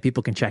website.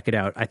 People can check it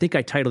out. I think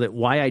I titled it,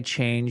 Why I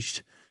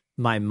Changed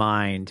My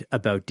Mind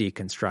About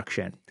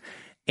Deconstruction.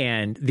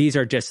 And these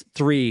are just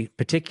three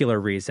particular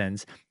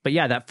reasons. But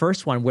that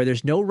first one, where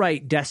there's no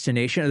right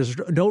destination, there's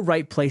no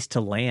right place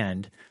to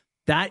land,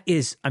 that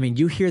is,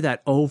 you hear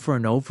that over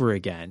and over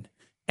again.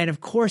 And of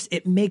course,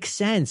 it makes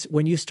sense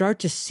when you start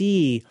to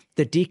see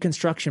the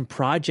deconstruction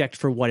project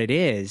for what it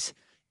is.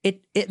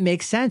 It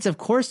makes sense. Of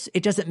course,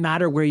 it doesn't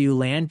matter where you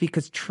land,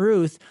 because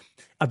truth,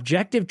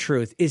 objective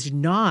truth, is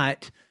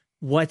not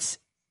what's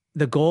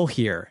the goal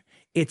here.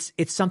 It's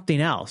something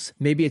else.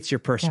 Maybe it's your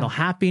personal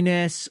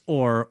happiness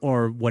or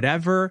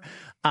whatever.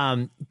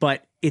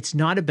 But it's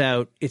not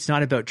about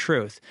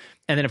truth.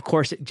 And then of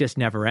course it just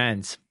never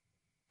ends,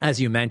 as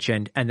you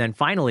mentioned. And then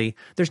finally,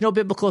 there's no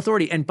biblical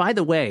authority. And by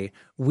the way,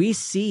 we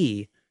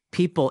see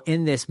people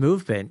in this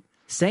movement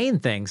saying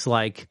things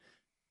like,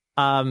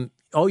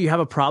 you have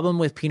a problem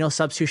with penal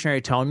substitutionary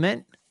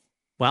atonement?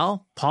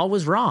 Well, Paul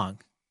was wrong.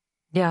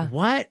 Yeah.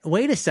 What?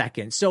 Wait a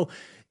second. So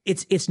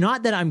it's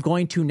not that I'm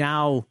going to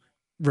now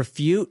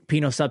refute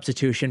penal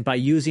substitution by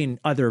using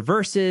other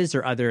verses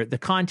or the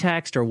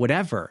context or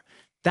whatever.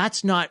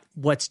 That's not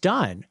what's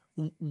done.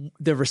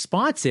 The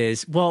response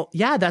is,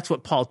 that's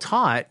what Paul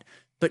taught,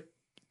 but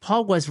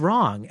Paul was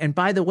wrong. And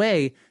by the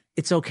way,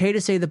 it's okay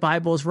to say the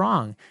Bible is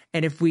wrong.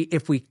 And if we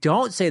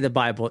don't say the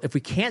Bible, if we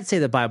can't say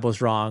the Bible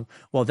is wrong,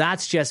 well,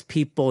 that's just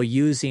people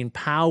using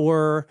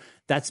power.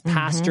 That's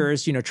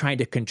pastors, trying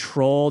to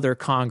control their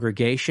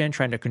congregation,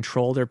 trying to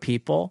control their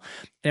people.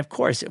 And of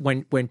course,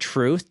 when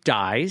truth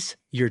dies,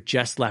 you're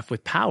just left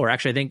with power.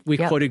 Actually, I think we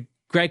quoted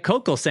Greg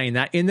Koukl saying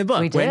that in the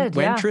book.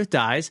 When truth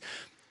dies,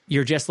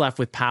 you're just left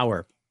with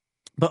power.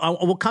 But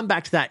we'll come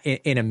back to that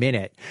in a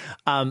minute.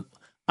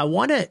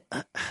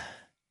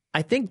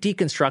 I think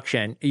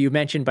deconstruction, you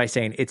mentioned by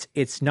saying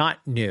it's not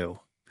new.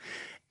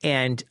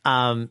 And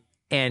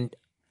And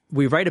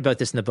we write about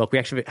this in the book. We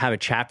actually have a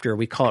chapter,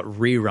 we call it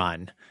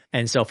Rerun.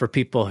 And so for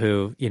people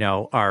who,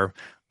 are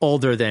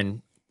older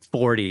than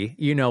 40,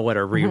 you know what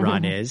a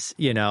rerun is.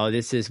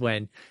 This is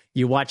when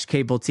you watch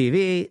cable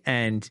TV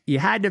and you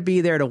had to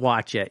be there to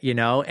watch it,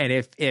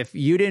 and if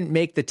you didn't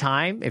make the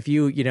time, if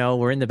you,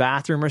 were in the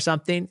bathroom or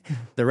something,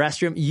 the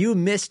restroom, you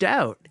missed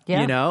out,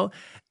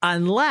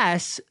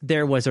 unless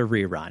there was a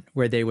rerun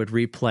where they would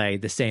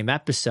replay the same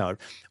episode.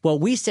 Well,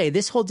 we say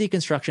this whole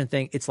deconstruction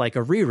thing, it's like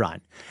a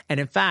rerun. And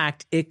in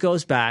fact, it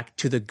goes back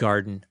to the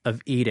Garden of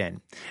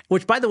Eden,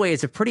 which, by the way,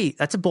 is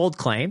that's a bold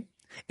claim.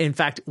 In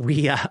fact,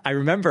 I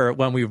remember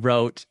when we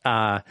wrote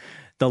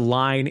the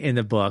line in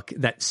the book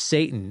that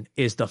Satan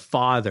is the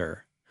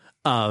father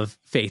of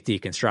faith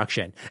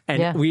deconstruction.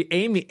 And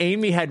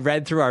Amy had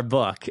read through our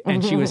book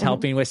and she was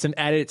helping with some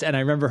edits. And I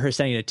remember her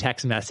sending a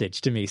text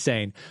message to me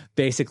saying,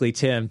 basically,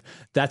 Tim,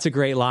 that's a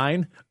great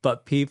line,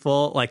 but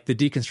people like the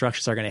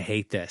deconstructionists are going to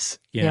hate this,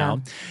 you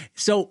know?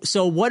 So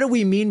what do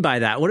we mean by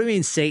that? What do we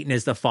mean Satan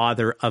is the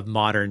father of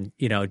modern,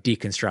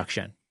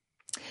 deconstruction?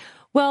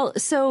 Well,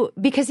 so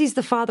because he's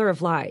the father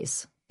of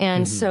lies.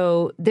 And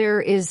so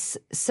there is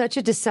such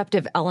a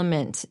deceptive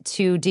element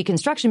to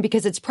deconstruction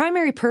because its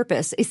primary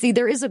purpose, you see,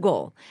 there is a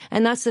goal.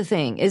 And that's the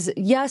thing is,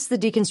 yes, the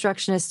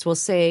deconstructionists will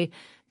say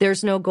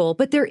there's no goal,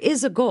 but there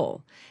is a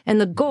goal.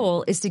 And the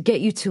goal is to get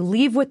you to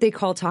leave what they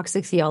call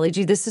toxic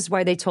theology. This is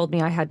why they told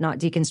me I had not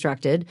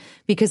deconstructed,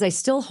 because I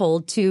still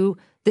hold to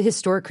the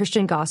historic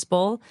Christian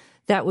gospel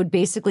that would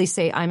basically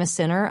say, I'm a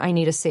sinner. I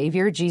need a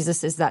savior.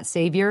 Jesus is that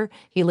savior.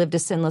 He lived a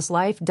sinless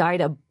life,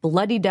 died a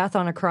bloody death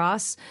on a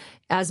cross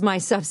as my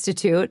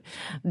substitute,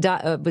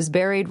 was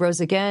buried, rose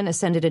again,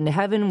 ascended into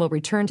heaven, will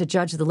return to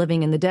judge the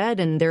living and the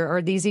dead. And there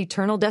are these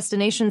eternal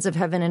destinations of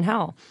heaven and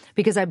hell,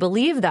 because I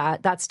believe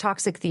that's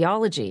toxic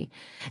theology.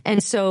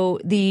 And so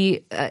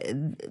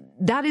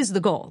that is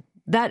the goal.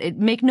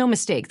 Make no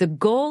mistake, the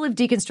goal of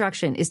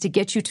deconstruction is to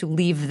get you to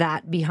leave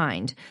that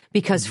behind,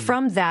 because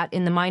from that,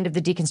 in the mind of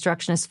the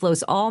deconstructionist,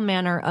 flows all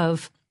manner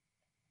of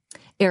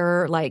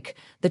error, like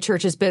the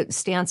church's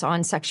stance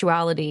on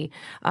sexuality,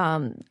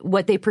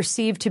 what they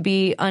perceive to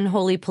be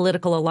unholy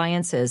political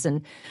alliances.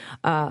 And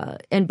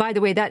by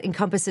the way, that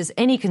encompasses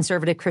any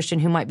conservative Christian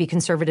who might be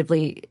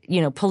conservatively,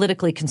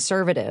 politically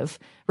conservative,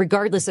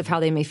 regardless of how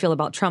they may feel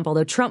about Trump,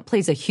 although Trump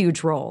plays a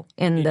huge role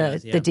in the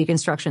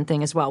deconstruction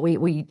thing as well.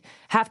 We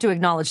have to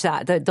acknowledge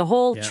that. The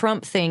whole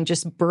Trump thing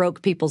just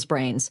broke people's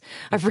brains.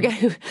 I forget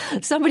who,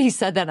 somebody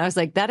said that, and I was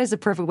like, that is a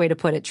perfect way to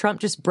put it. Trump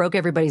just broke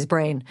everybody's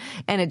brain.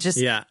 And it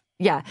just...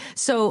 Yeah.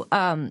 So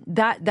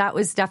that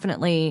was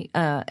definitely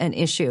an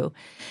issue.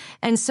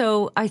 And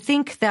so I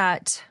think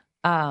that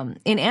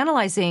in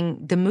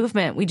analyzing the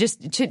movement, we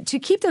just to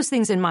keep those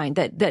things in mind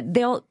that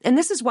they'll, and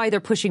this is why they're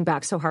pushing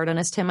back so hard on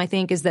us, Tim, I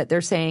think, is that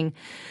they're saying,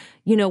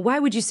 why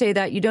would you say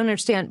that? You don't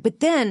understand. But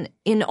then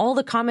in all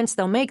the comments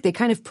they'll make, they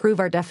kind of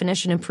prove our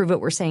definition and prove what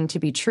we're saying to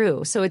be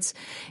true. So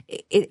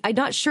I'm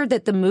not sure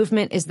that the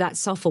movement is that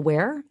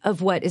self-aware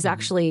of what is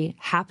actually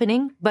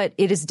happening, but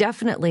it is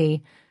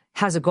definitely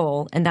has a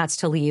goal, and that's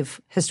to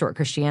leave historic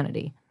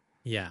Christianity.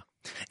 Yeah.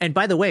 And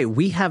by the way,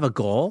 we have a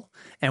goal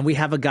and we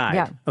have a guide.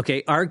 Yeah.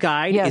 Okay. Our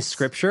guide is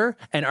scripture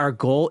and our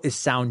goal is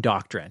sound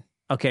doctrine.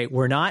 Okay.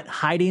 We're not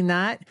hiding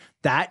that.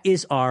 That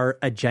is our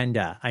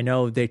agenda. I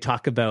know they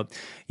talk about,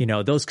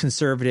 those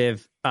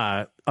conservative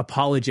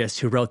apologists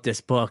who wrote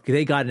this book,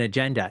 they got an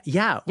agenda.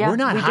 Yeah, we're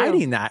not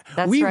hiding that.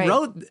 That's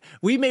right.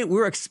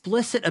 We're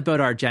explicit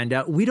about our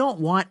agenda. We don't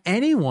want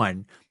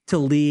anyone to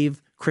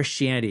leave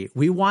Christianity.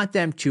 We want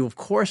them to, of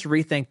course,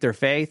 rethink their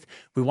faith.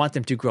 We want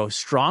them to grow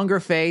stronger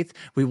faith.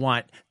 We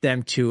want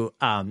them to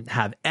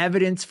have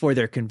evidence for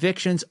their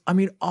convictions. I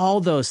mean, all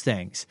those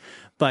things.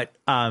 But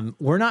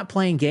we're not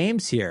playing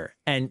games here.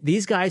 And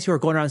these guys who are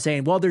going around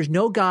saying, well, there's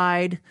no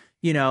guide,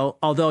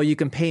 although you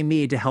can pay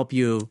me to help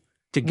you,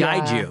 to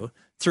guide you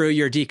through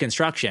your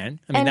deconstruction.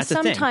 I mean, that's the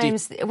thing.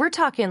 Sometimes we're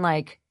talking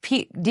like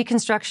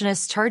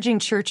deconstructionists charging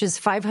churches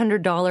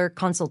 $500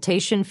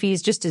 consultation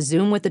fees just to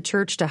Zoom with the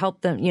church to help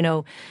them,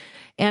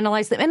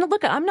 analyze them. And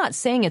look, I'm not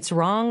saying it's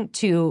wrong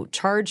to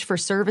charge for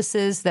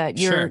services that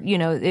you're,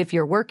 if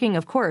you're working,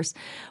 of course,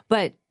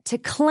 but to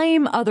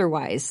claim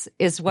otherwise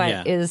is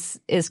what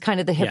is kind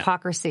of the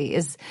hypocrisy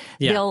is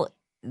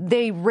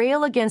they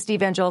rail against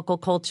evangelical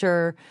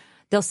culture.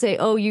 They'll say,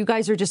 oh, you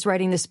guys are just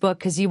writing this book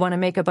because you want to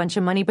make a bunch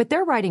of money, but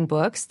they're writing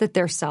books that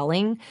they're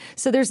selling.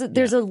 So there's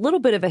a little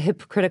bit of a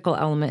hypocritical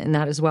element in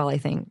that as well, I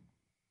think.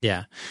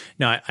 Yeah.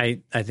 No,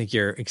 I think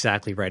you're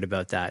exactly right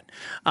about that.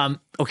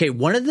 Okay.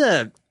 One of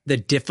the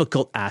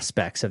difficult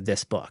aspects of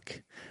this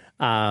book,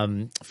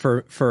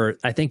 for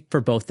I think for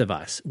both of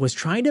us, was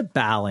trying to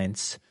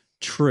balance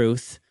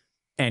truth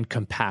and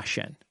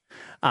compassion.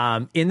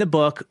 In the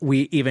book,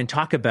 we even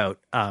talk about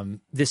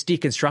this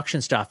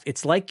deconstruction stuff.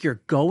 It's like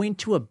you're going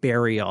to a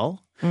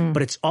burial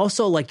but it's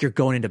also like you're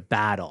going into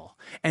battle.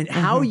 And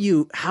how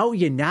you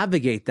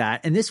navigate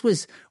that. And this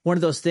was one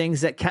of those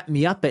things that kept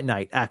me up at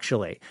night,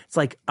 actually. It's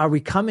like, are we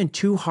coming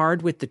too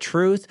hard with the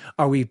truth?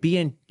 Are we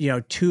being,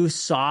 too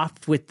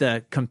soft with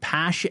the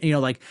compassion?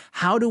 Like,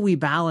 how do we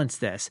balance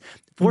this?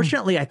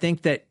 Fortunately, I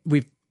think that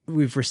we've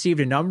received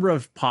a number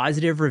of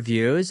positive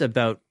reviews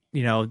about,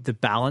 the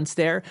balance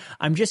there.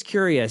 I'm just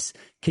curious,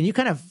 can you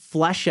kind of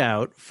flesh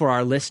out for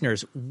our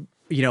listeners,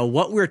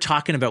 what we're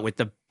talking about with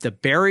the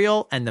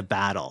burial and the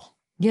battle?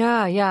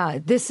 Yeah.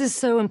 This is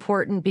so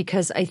important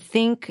because I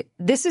think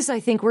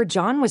where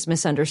John was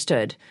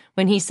misunderstood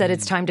when he said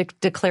it's time to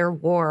declare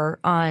war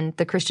on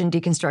the Christian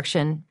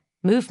deconstruction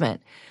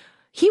movement.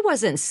 He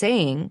wasn't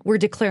saying we're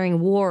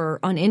declaring war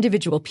on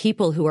individual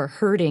people who are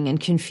hurting and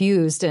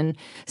confused and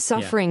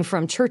suffering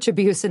from church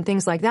abuse and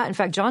things like that. In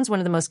fact, John's one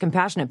of the most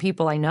compassionate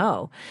people I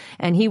know,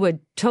 and he would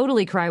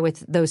totally cry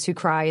with those who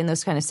cry in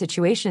those kind of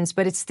situations.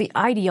 But it's the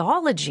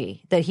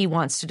ideology that he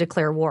wants to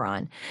declare war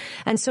on.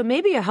 And so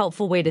maybe a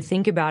helpful way to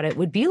think about it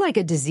would be like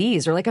a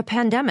disease or like a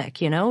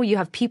pandemic. You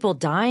have people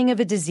dying of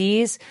a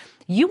disease.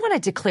 You want to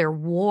declare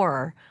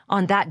war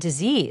on that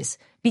disease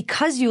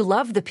because you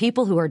love the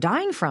people who are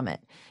dying from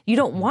it. You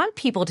don't want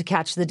people to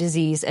catch the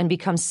disease and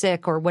become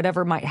sick or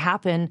whatever might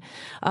happen,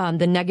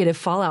 the negative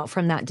fallout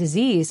from that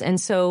disease. And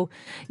so,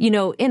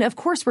 and of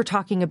course we're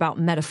talking about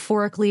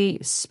metaphorically,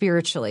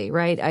 spiritually,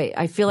 right?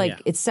 I feel like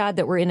it's sad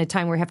that we're in a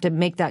time where we have to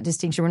make that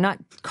distinction. We're not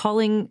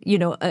calling,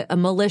 a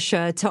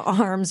militia to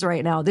arms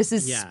right now. This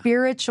is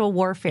spiritual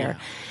warfare.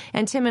 Yeah.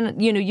 And Tim,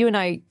 and you and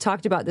I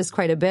talked about this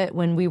quite a bit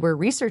when we were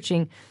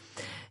researching.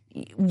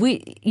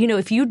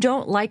 If you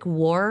don't like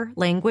war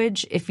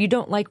language, if you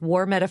don't like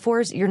war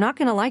metaphors, you're not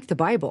going to like the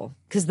Bible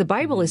because the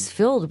Bible is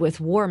filled with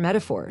war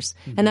metaphors.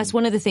 And that's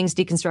one of the things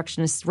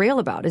deconstructionists rail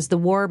about is the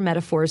war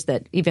metaphors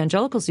that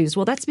evangelicals use.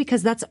 Well, that's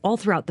because that's all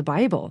throughout the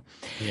Bible.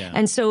 Yeah.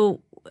 And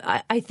so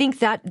I think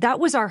that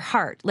was our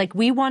heart. Like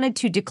we wanted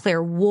to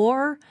declare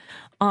war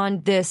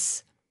on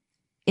this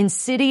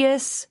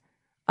insidious,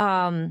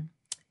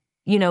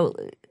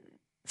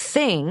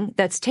 thing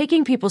that's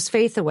taking people's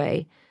faith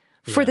away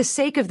for the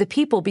sake of the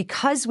people,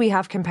 because we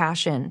have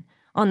compassion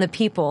on the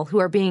people who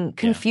are being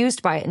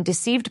confused by it and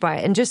deceived by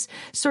it, and just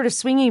sort of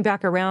swinging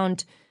back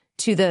around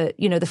to the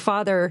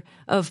father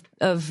of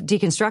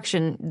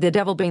deconstruction, the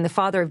devil being the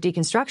father of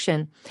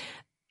deconstruction.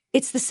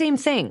 It's the same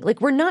thing.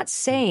 Like we're not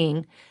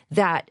saying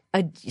that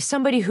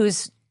somebody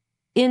who's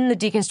in the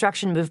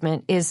deconstruction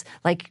movement is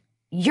like,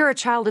 you're a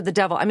child of the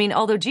devil. I mean,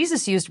 although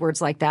Jesus used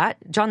words like that,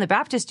 John the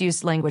Baptist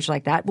used language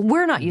like that, but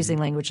we're not using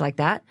language like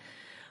that.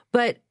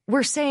 But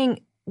we're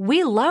saying,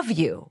 we love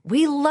you.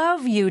 We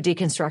love you,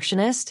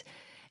 deconstructionist.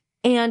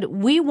 And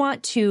we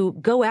want to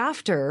go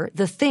after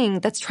the thing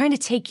that's trying to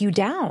take you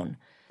down,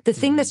 the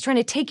thing that's trying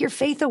to take your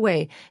faith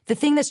away, the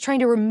thing that's trying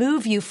to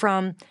remove you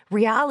from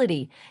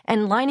reality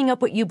and lining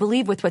up what you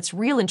believe with what's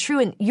real and true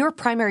and your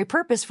primary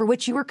purpose for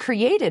which you were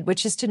created,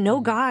 which is to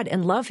know God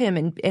and love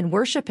him and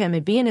worship him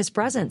and be in his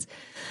presence.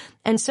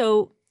 And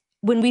so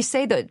when we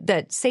say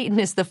that Satan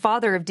is the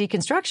father of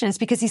deconstruction, it's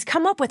because he's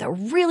come up with a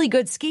really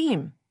good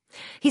scheme.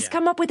 He's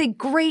come up with a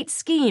great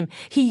scheme.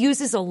 He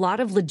uses a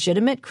lot of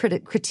legitimate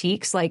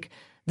critiques, like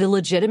the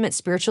legitimate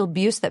spiritual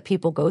abuse that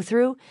people go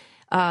through,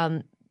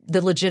 the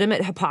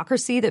legitimate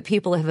hypocrisy that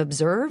people have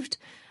observed,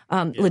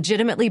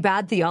 legitimately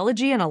bad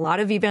theology in a lot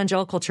of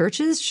evangelical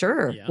churches.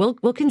 Sure,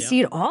 we'll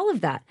concede all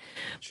of that.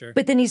 Sure.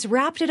 But then he's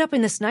wrapped it up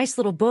in this nice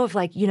little bow of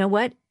like, you know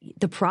what?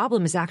 The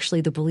problem is actually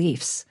the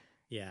beliefs.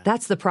 Yeah,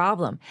 that's the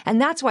problem. And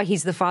that's why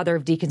he's the father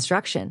of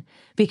deconstruction,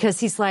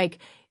 because he's like,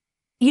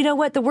 you know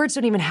what? The words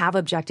don't even have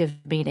objective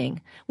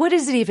meaning. What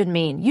does it even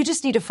mean? You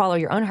just need to follow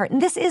your own heart.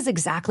 And this is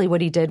exactly what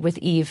he did with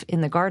Eve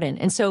in the garden.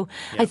 And so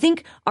I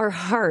think our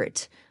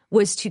heart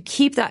was to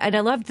keep that. And I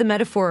loved the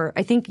metaphor.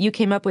 I think you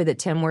came up with it,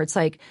 Tim, where it's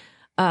like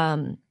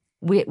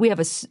we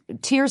have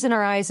tears in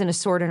our eyes and a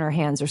sword in our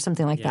hands or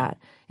something like that.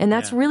 And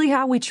that's really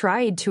how we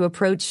tried to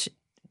approach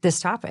this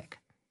topic.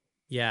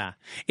 Yeah.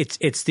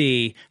 It's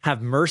the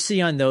have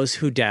mercy on those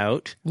who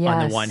doubt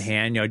on the one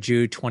hand,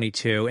 Jude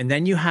 22. And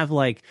then you have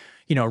like,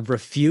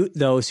 refute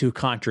those who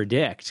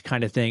contradict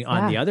kind of thing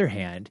on the other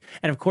hand.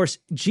 And of course,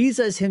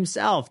 Jesus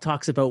himself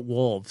talks about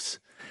wolves.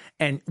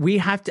 And we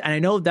have to, and I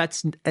know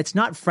it's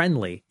not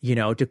friendly,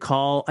 to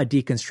call a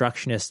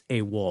deconstructionist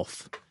a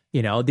wolf.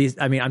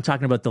 I'm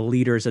talking about the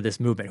leaders of this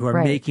movement who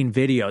are making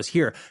videos.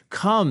 Here,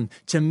 come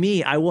to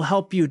me. I will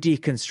help you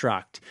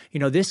deconstruct.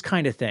 This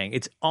kind of thing.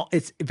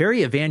 It's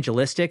very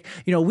evangelistic.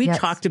 We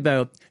talked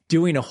about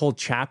doing a whole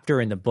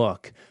chapter in the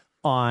book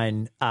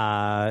on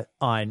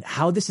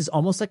how this is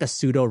almost like a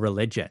pseudo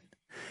religion.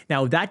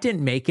 Now that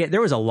didn't make it.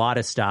 There was a lot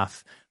of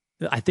stuff.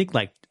 I think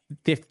like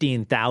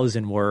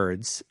 15,000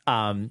 words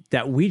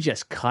that we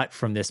just cut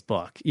from this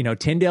book.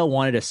 Tyndale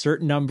wanted a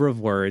certain number of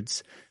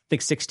words.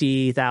 Like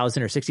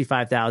 60,000 or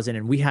 65,000,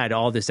 and we had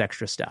all this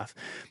extra stuff.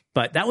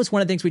 But that was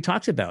one of the things we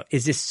talked about,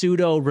 is this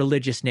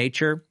pseudo-religious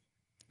nature.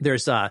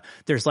 There's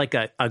like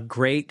a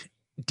great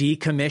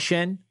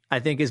decommission, I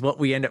think is what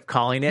we end up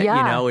calling it.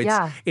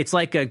 It's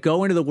like a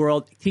go into the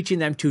world, teaching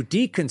them to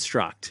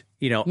deconstruct,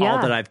 all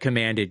that I've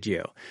commanded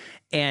you.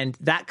 And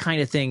that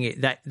kind of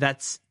thing,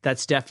 that's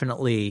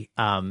definitely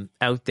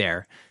out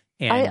there.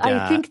 And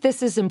I think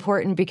this is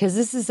important because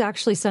this is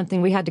actually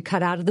something we had to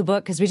cut out of the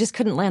book because we just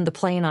couldn't land the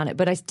plane on it.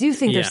 But I do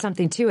think there's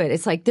something to it.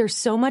 It's like there's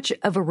so much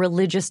of a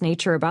religious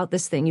nature about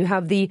this thing. You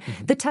have the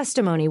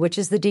testimony, which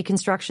is the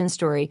deconstruction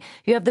story.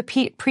 You have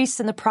the priests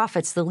and the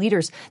prophets, the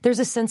leaders. There's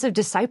a sense of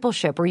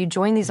discipleship where you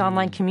join these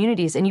online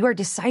communities and you are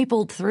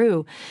discipled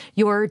through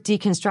your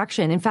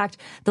deconstruction. In fact,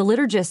 the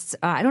liturgists,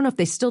 I don't know if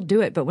they still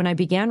do it, but when I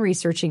began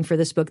researching for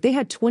this book, they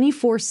had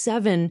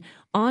 24/7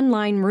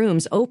 online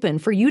rooms open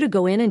for you to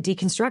go in and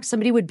deconstruct.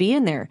 Somebody would be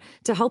in there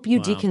to help you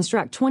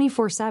deconstruct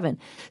 24/7.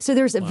 So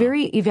there's a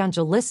very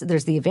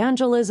there's the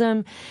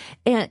evangelism,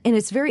 and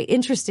it's very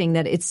interesting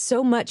that it's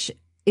so much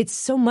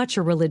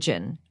a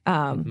religion.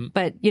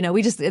 But we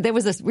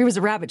was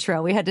a rabbit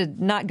trail. We had to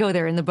not go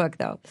there in the book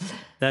though.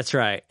 That's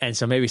right. And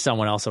so maybe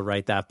someone else will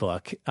write that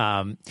book.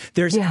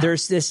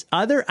 There's this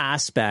other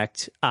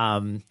aspect,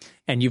 and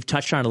you've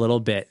touched on it a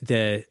little bit,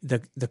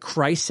 the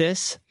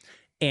crisis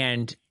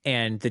and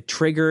the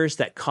triggers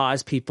that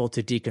cause people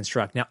to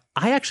deconstruct. Now,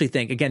 I actually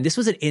think, again, this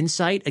was an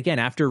insight, again,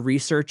 after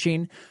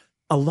researching,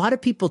 a lot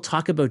of people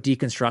talk about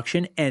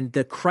deconstruction and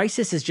the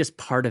crisis is just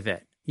part of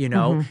it,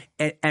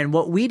 And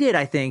what we did,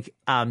 I think,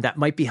 that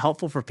might be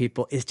helpful for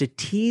people is to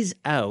tease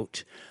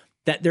out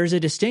that there's a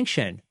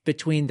distinction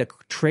between the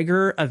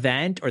trigger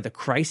event or the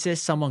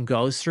crisis someone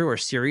goes through or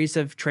series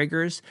of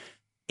triggers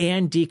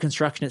and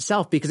deconstruction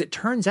itself, because it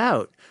turns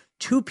out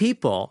two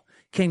people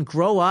can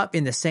grow up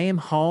in the same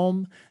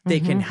home. They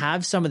can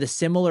have some of the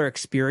similar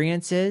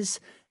experiences,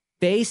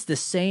 face the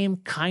same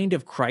kind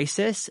of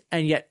crisis,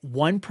 and yet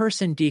one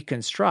person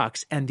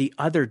deconstructs and the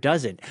other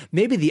doesn't.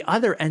 Maybe the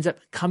other ends up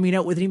coming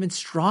out with an even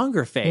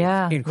stronger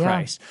faith in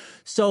Christ.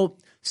 So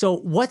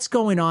what's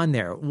going on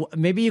there?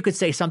 Maybe you could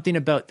say something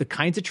about the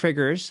kinds of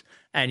triggers,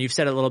 and you've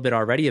said a little bit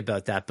already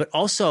about that, but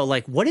also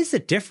what is the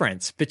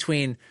difference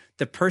between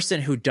the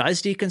person who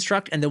does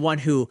deconstruct and the one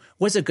who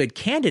was a good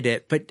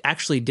candidate but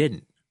actually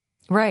didn't?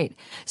 Right.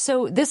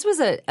 So this was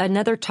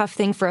another tough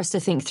thing for us to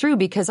think through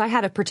because I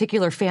had a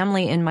particular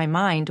family in my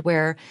mind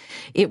where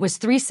it was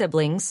 3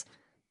 siblings.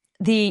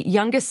 The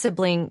youngest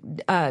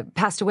sibling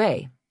passed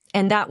away,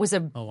 and that was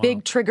a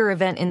big trigger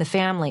event in the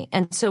family.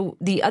 And so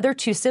the other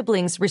 2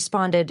 siblings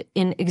responded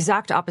in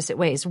exact opposite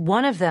ways.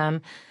 One of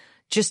them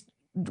just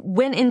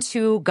went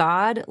into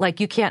God like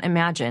you can't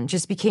imagine,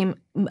 just became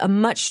a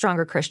much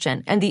stronger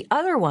Christian. And the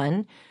other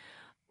one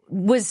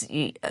was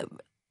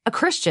a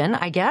Christian,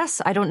 I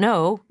guess, I don't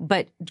know,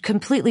 but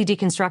completely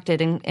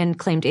deconstructed and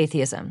claimed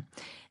atheism.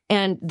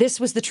 And this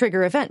was the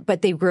trigger event,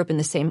 but they grew up in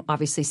the same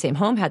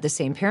home, had the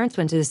same parents,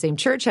 went to the same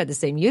church, had the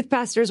same youth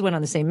pastors, went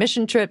on the same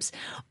mission trips,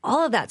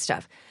 all of that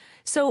stuff.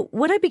 So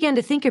what I began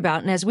to think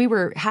about, and as we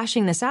were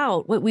hashing this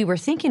out, what we were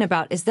thinking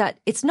about is that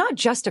it's not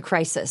just a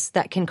crisis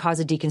that can cause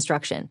a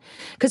deconstruction,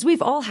 because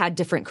we've all had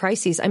different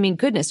crises. I mean,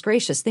 goodness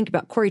gracious, think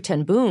about Corrie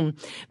ten Boom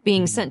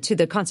being sent to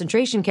the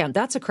concentration camp.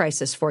 That's a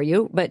crisis for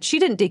you, but she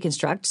didn't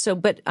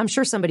deconstruct. But I'm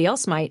sure somebody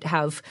else might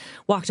have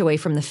walked away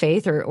from the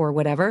faith or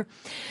whatever.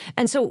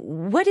 And so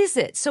what is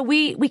it? So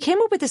we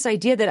came up with this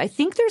idea that I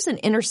think there's an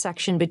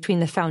intersection between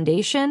the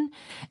foundation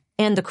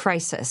and the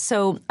crisis.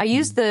 So I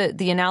used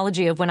the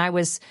analogy of when I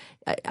was,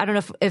 I don't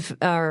know if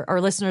our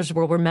listeners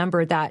will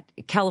remember that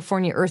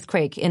California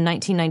earthquake in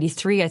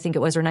 1993, I think it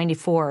was, or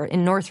 94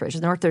 in Northridge,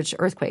 the Northridge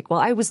earthquake.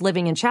 Well, I was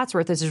living in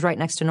Chatsworth. This is right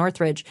next to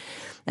Northridge.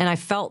 And I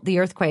felt the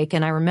earthquake.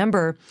 And I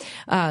remember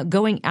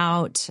going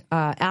out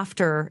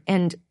after,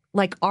 and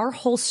our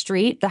whole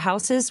street, the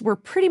houses were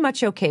pretty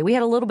much okay. We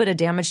had a little bit of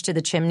damage to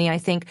the chimney, I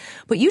think,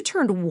 but you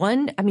turned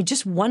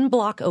just one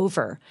block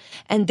over,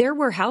 and there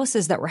were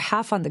houses that were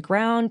half on the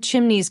ground,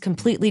 chimneys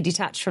completely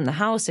detached from the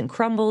house and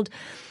crumbled.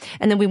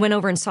 And then we went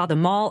over and saw the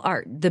mall,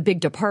 the big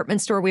department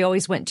store we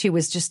always went to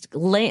was just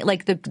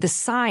the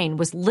sign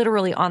was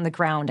literally on the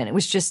ground, and it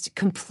was just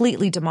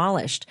completely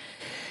demolished.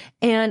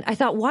 And I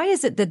thought, why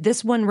is it that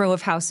this one row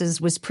of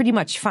houses was pretty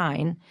much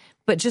fine,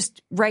 but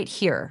just right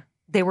here,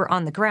 they were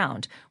on the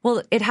ground?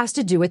 Well, it has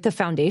to do with the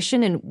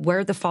foundation and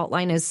where the fault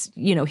line is,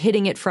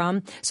 hitting it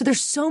from. So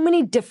there's so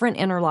many different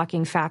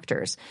interlocking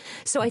factors.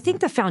 So I think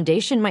the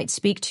foundation might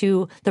speak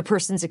to the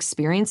person's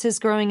experiences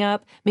growing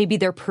up, maybe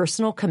their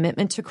personal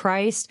commitment to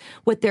Christ,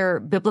 what their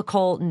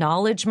biblical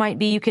knowledge might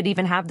be. You could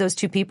even have those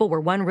 2 people where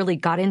one really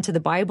got into the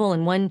Bible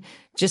and one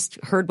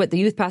just heard what the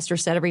youth pastor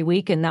said every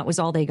week, and that was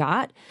all they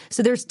got.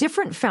 So there's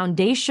different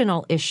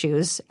foundational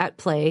issues at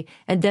play,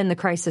 and then the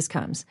crisis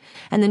comes.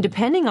 And then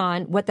depending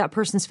on what that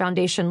person's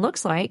foundation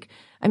looks like,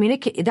 I mean,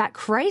 that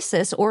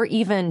crisis or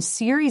even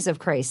series of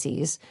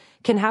crises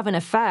can have an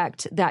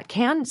effect that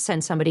can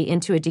send somebody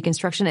into a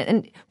deconstruction.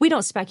 And we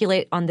don't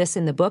speculate on this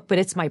in the book, but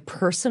it's my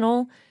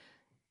personal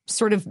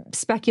sort of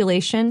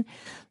speculation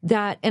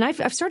that, and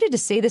I've started to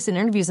say this in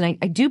interviews, and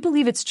I do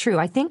believe it's true.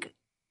 I think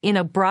in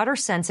a broader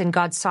sense, in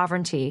God's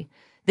sovereignty,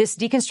 this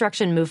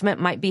deconstruction movement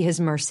might be his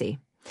mercy,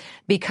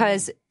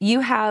 because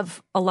you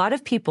have a lot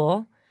of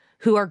people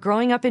who are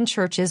growing up in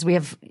churches. We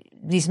have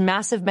these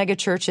massive mega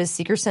churches,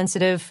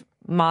 seeker-sensitive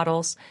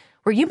models,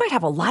 where you might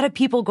have a lot of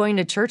people going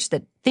to church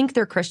that think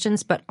they're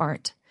Christians but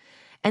aren't.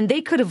 And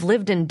they could have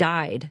lived and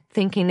died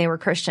thinking they were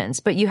Christians.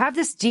 But you have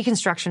this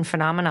deconstruction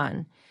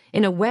phenomenon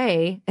in a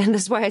way, and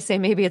this is why I say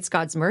maybe it's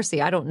God's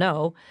mercy, I don't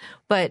know,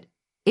 but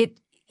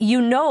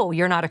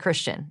you're not a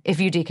Christian if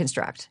you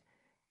deconstruct.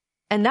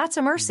 And that's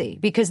a mercy,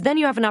 because then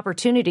you have an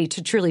opportunity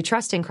to truly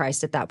trust in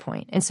Christ at that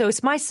point. And so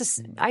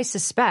I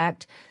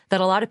suspect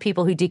that a lot of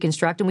people who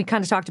deconstruct, and we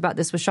kind of talked about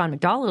this with Sean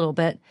McDowell a little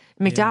bit,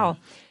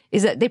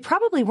 is that they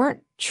probably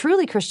weren't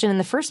truly Christian in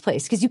the first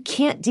place, because you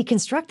can't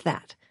deconstruct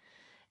that.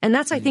 And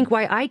that's, I think,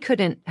 why I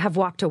couldn't have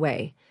walked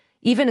away,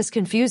 even as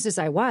confused as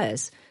I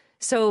was.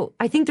 So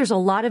I think there's a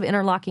lot of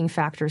interlocking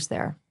factors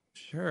there.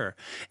 Sure.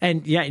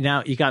 And yeah,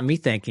 now you got me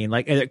thinking,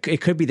 like,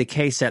 it could be the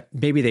case that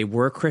maybe they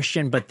were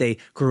Christian, but they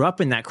grew up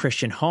in that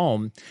Christian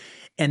home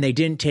and they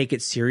didn't take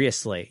it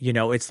seriously. You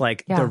know, it's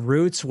like the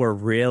roots were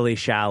really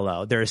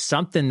shallow. There's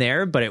something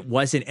there, but it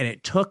wasn't. And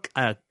it took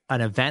an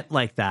event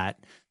like that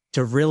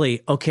to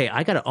really, okay,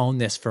 I got to own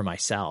this for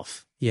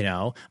myself. You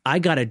know, I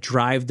got to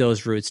drive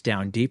those roots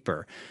down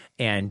deeper.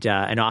 And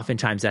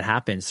oftentimes that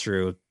happens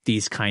through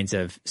these kinds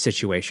of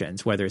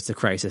situations, whether it's the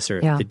crisis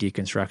or the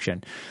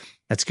deconstruction.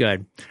 That's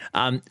good.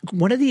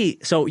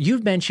 So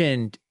you've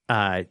mentioned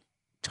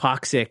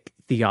toxic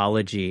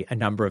theology a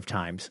number of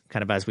times,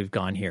 kind of as we've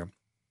gone here.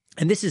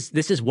 And this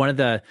is one of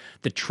the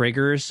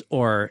triggers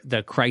or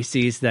the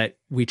crises that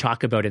we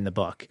talk about in the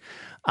book.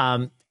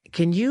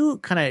 Can you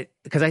kind of,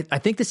 because I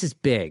think this is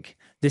big.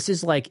 This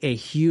is like a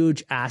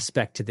huge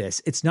aspect to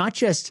this. It's not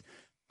just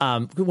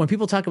when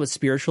people talk about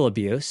spiritual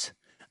abuse,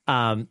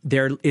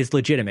 there is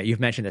legitimate. You've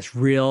mentioned this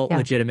real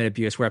legitimate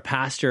abuse where a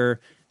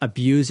pastor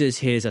abuses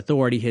his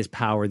authority, his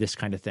power, this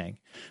kind of thing.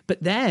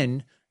 But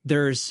then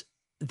there's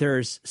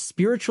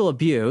spiritual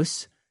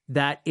abuse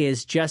that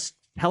is just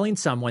telling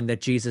someone that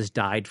Jesus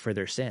died for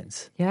their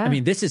sins. Yeah. I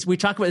mean, we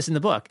talk about this in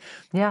the book.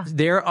 Yeah.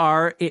 There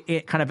are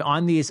kind of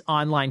on these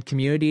online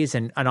communities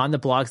and on the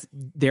blogs,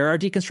 there are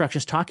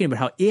deconstructionists talking about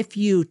how if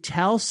you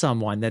tell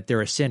someone that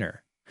they're a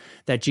sinner,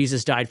 that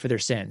Jesus died for their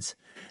sins,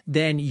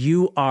 then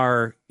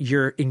you're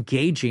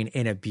engaging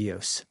in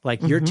abuse.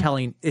 Like you're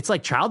telling, it's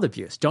like child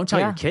abuse. Don't tell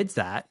your kids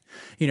that,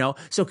 you know?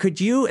 So could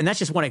you, and that's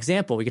just one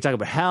example. We could talk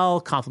about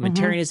hell,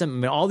 complementarianism, I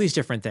mean, all these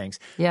different things.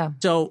 Yeah.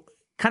 So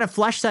kind of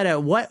flesh that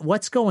out.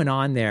 What's going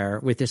on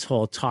there with this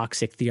whole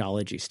toxic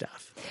theology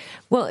stuff?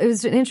 Well, it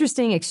was an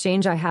interesting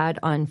exchange I had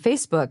on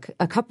Facebook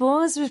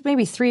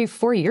maybe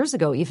 3-4 years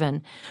ago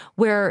even,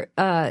 where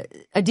a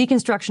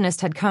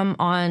deconstructionist had come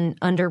on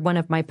under one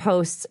of my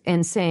posts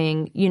and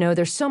saying, you know,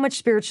 there's so much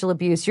spiritual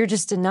abuse. You're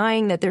just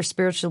denying that there's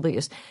spiritual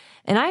abuse.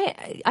 And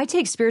I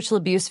take spiritual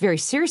abuse very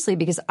seriously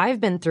because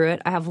I've been through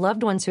it. I have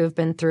loved ones who have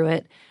been through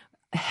it.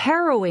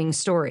 Harrowing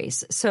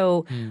stories.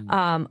 So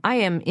I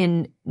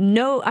am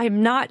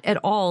not at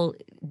all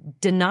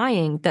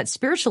denying that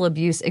spiritual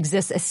abuse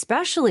exists,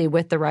 especially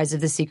with the rise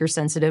of the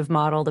seeker-sensitive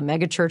model, the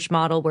megachurch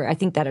model, where I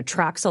think that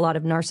attracts a lot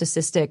of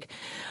narcissistic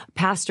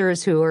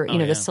pastors who are,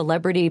 the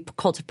celebrity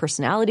cult of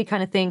personality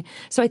kind of thing.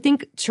 So I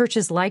think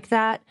churches like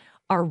that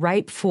are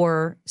ripe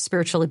for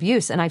spiritual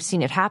abuse. And I've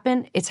seen it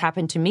happen. It's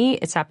happened to me.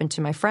 It's happened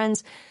to my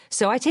friends.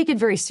 So I take it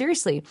very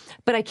seriously.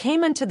 But I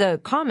came into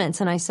the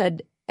comments and I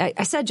said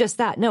just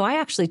that. No, I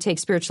actually take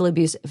spiritual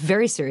abuse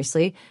very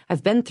seriously.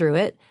 I've been through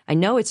it. I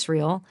know it's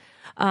real.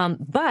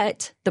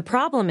 But the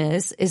problem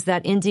is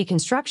that in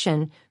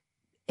deconstruction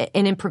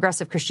and in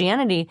progressive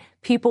Christianity,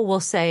 people will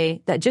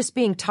say that just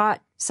being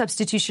taught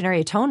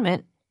substitutionary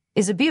atonement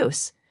is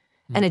abuse.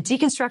 And a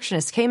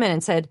deconstructionist came in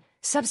and said,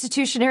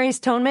 substitutionary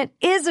atonement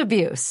is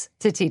abuse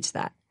to teach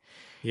that.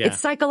 Yeah. It's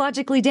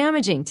psychologically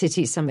damaging to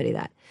teach somebody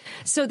that.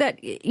 So that,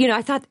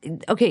 I thought,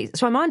 okay,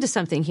 so I'm onto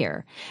something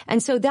here.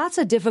 And so that's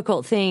a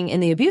difficult thing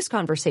in the abuse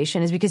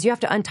conversation is because you have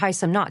to untie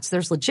some knots.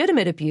 There's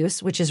legitimate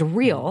abuse, which is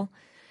real.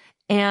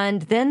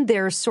 And then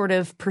there's sort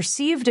of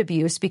perceived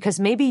abuse because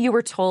maybe you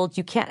were told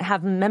you can't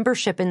have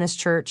membership in this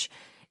church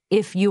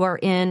if you are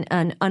in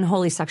an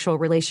unholy sexual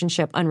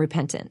relationship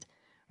unrepentant,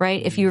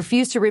 right? If you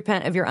refuse to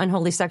repent of your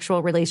unholy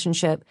sexual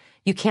relationship,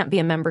 you can't be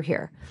a member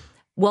here.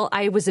 Well,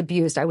 I was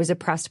abused. I was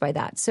oppressed by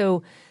that.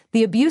 So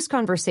the abuse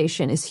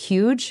conversation is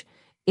huge.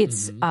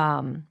 It's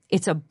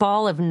a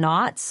ball of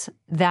knots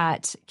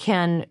that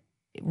can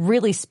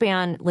really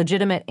span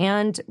legitimate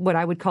and what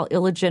I would call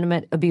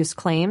illegitimate abuse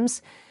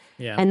claims.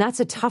 Yeah. And that's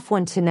a tough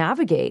one to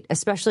navigate,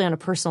 especially on a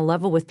personal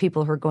level with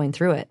people who are going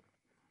through it.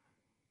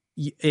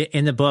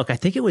 In the book, I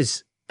think it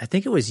was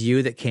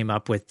you that came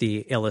up with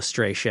the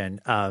illustration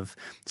of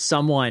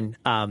someone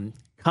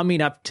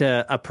coming up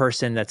to a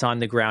person that's on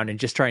the ground and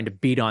just trying to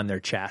beat on their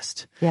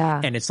chest.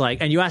 Yeah. And it's like,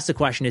 and you ask the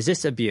question, is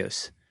this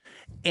abuse?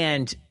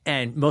 And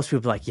most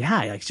people are like,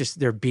 yeah, like just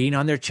they're beating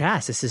on their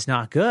chest. This is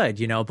not good,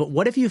 But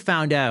what if you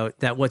found out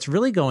that what's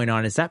really going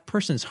on is that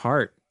person's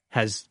heart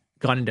has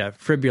gone into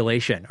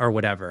fibrillation or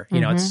whatever,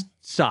 it's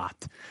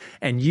stopped.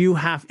 And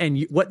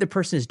what the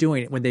person is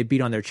doing when they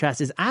beat on their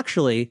chest is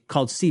actually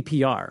called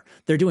CPR.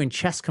 They're doing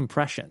chest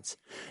compressions.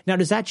 Now,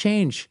 does that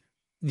change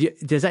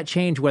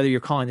whether you're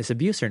calling this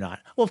abuse or not?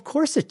 Well, of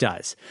course it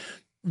does.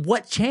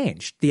 What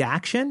changed? The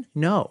action?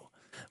 No.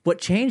 What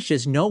changed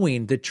is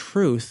knowing the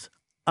truth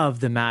of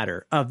the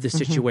matter, of the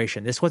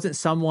situation. This wasn't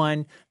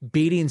someone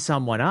beating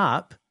someone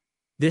up.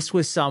 This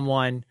was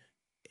someone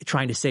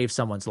trying to save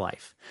someone's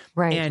life.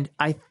 Right.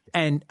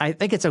 And I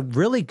think it's a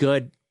really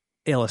good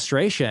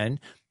illustration,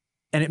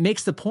 and it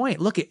makes the point.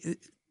 Look,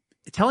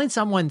 telling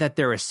someone that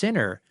they're a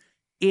sinner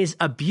is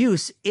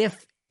abuse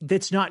if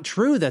it's not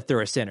true that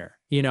they're a sinner.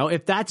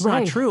 If that's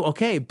not true,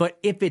 okay. But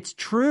if it's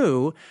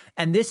true,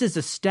 and this is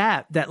a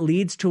step that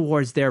leads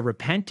towards their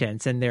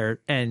repentance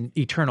and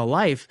eternal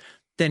life,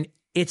 then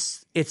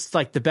it's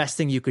like the best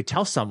thing you could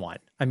tell someone.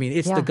 I mean,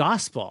 it's the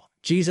gospel.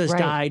 Jesus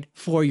died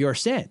for your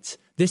sins.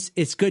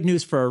 It's good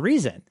news for a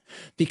reason,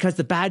 because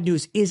the bad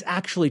news is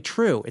actually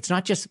true. It's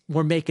not just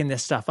we're making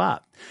this stuff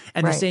up.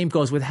 And the same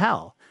goes with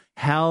hell.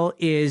 Hell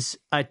is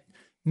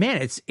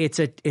it's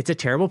a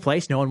terrible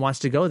place. No one wants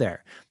to go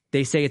there.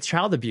 They say it's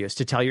child abuse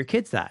to tell your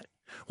kids that.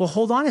 Well,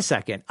 hold on a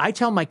second. I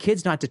tell my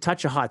kids not to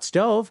touch a hot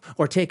stove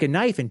or take a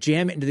knife and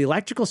jam it into the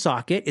electrical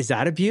socket. Is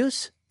that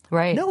abuse?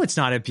 Right. No, it's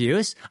not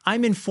abuse.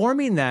 I'm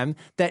informing them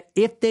that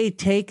if they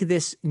take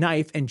this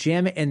knife and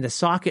jam it in the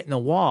socket in the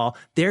wall,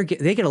 they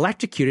get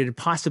electrocuted and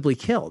possibly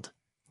killed.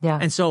 Yeah.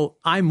 And so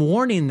I'm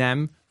warning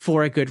them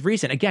for a good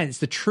reason. Again, it's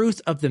the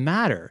truth of the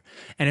matter.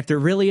 And if there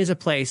really is a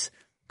place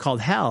called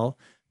hell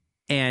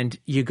and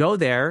you go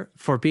there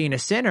for being a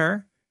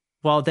sinner,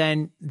 well,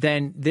 then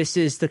this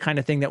is the kind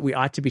of thing that we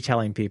ought to be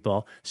telling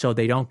people so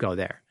they don't go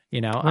there,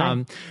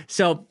 Right.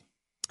 So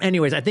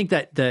anyways, I think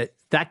that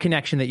that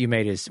connection that you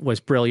made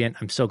was brilliant.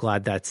 I'm so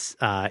glad that's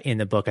in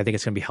the book. I think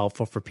it's going to be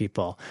helpful for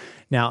people.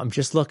 Now, I'm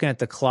just looking at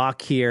the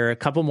clock here. A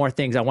couple more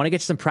things. I want to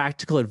get some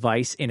practical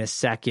advice in a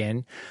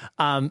second.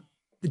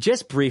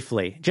 Just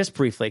briefly,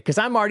 because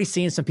I'm already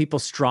seeing some people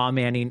straw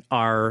manning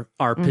our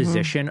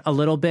position a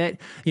little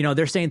bit.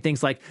 They're saying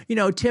things like, Tim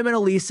and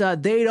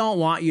Alisa, they don't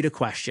want you to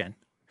question.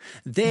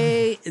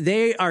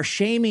 They are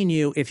shaming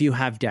you if you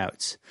have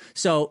doubts.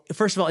 So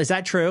first of all, is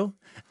that true?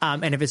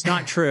 And if it's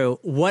not true,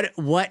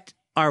 what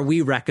are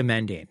we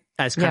recommending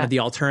as kind of the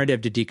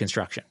alternative to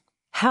deconstruction?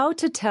 How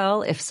to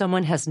tell if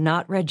someone has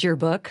not read your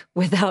book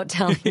without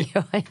telling you.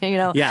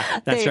 Yeah,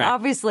 that's they right.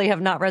 obviously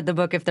have not read the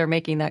book if they're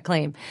making that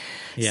claim.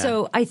 Yeah.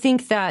 So I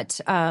think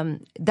that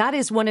that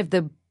is one of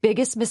the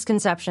biggest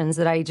misconceptions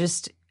that I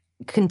just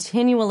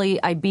continually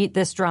beat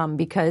this drum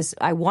because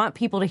I want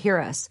people to hear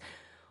us.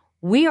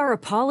 We are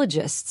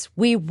apologists.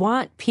 We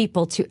want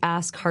people to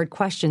ask hard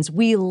questions.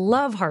 We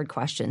love hard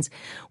questions.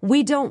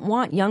 We don't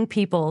want young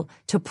people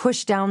to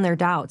push down their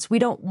doubts. We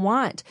don't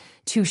want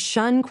to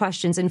shun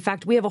questions. In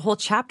fact, we have a whole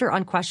chapter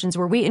on questions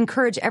where we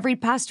encourage every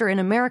pastor in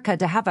America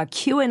to have a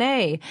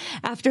Q&A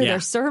after their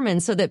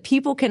sermon so that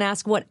people can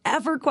ask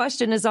whatever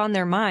question is on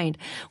their mind.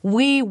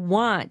 We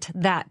want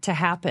that to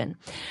happen.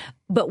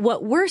 But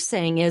what we're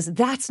saying is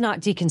that's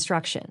not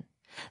deconstruction.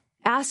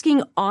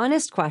 Asking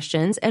honest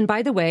questions, and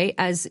by the way,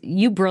 as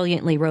you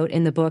brilliantly wrote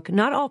in the book,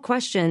 not all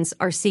questions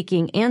are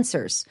seeking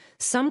answers.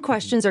 Some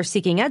questions are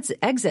seeking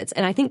exits,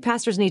 and I think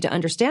pastors need to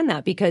understand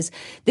that because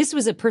this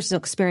was a personal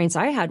experience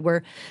I had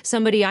where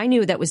somebody I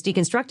knew that was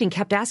deconstructing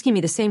kept asking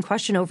me the same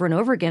question over and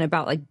over again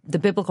about like the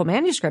biblical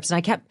manuscripts, and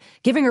I kept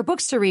giving her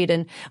books to read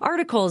and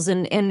articles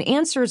and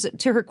answers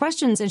to her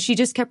questions, and she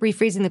just kept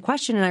rephrasing the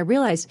question, and I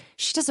realized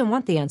she doesn't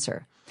want the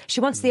answer. She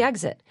wants the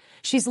exit.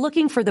 She's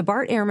looking for the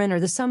Bart Ehrman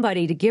or the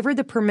somebody to give her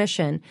the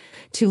permission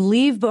to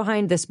leave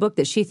behind this book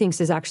that she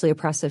thinks is actually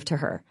oppressive to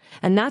her.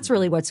 And that's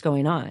really what's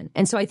going on.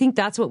 And so I think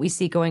that's what we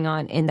see going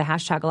on in the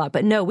hashtag a lot.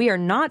 But no, we are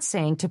not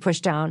saying to push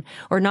down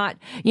or not,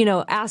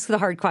 ask the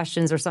hard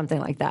questions or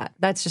something like that.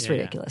 That's just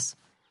ridiculous.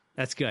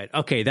 That's good.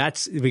 Okay,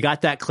 we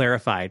got that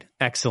clarified.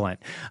 Excellent.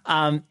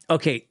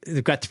 Okay,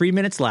 we've got 3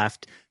 minutes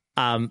left.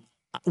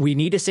 We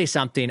need to say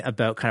something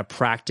about kind of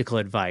practical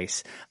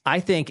advice. I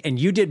think, and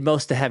you did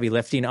most of the heavy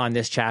lifting on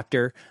this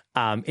chapter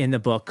in the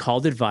book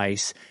called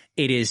Advice.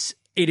 It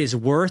is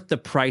worth the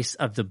price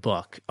of the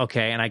book.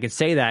 Okay. And I can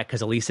say that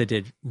because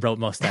Alisa wrote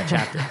most of that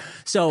chapter.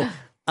 So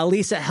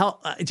Alisa,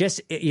 help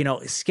just,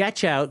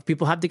 sketch out,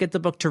 people have to get the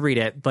book to read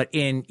it, but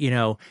in,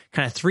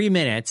 kind of 3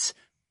 minutes,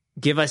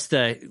 give us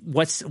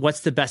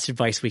what's the best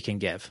advice we can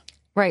give.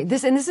 Right.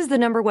 This is the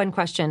number one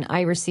question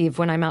I receive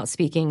when I'm out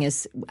speaking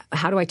is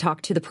how do I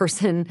talk to the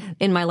person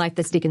in my life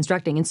that's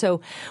deconstructing? And so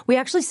we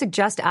actually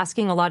suggest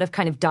asking a lot of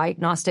kind of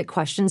diagnostic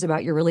questions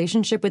about your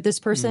relationship with this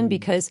person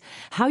because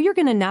how you're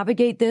going to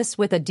navigate this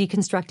with a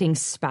deconstructing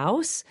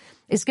spouse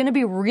is going to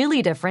be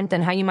really different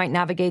than how you might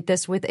navigate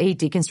this with a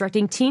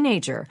deconstructing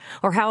teenager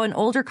or how an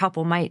older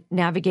couple might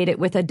navigate it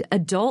with an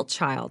adult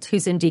child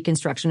who's in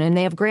deconstruction and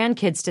they have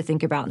grandkids to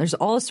think about. And there's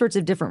all sorts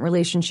of different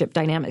relationship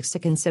dynamics to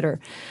consider.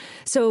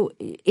 So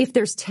if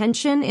there's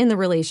tension in the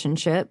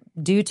relationship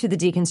due to the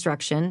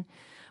deconstruction,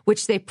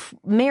 which they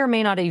may or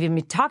may not even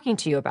be talking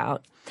to you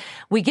about,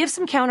 We give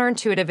some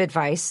counterintuitive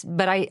advice,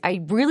 but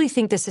I really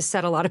think this has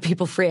set a lot of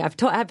people free.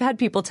 I've had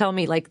people tell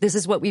me, like, this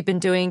is what we've been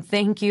doing.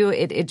 Thank you.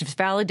 It just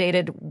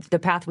validated the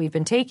path we've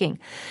been taking.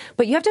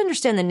 But you have to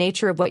understand the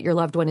nature of what your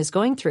loved one is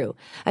going through.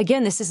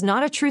 Again, this is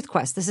not a truth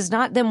quest. This is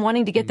not them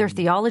wanting to get their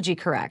theology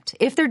correct.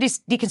 If they're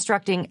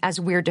deconstructing as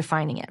we're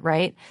defining it,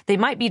 right? They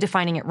might be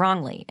defining it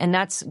wrongly, and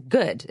that's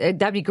good.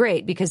 That'd be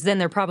great, because then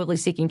they're probably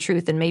seeking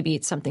truth and maybe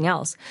it's something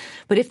else.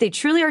 But if they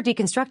truly are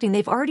deconstructing,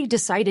 they've already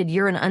decided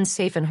you're an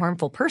unsafe and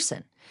harmful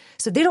person.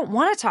 So they don't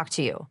want to talk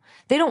to you.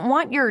 They don't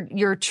want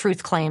your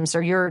truth claims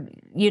or your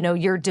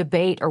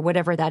debate or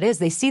whatever that is.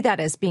 They see that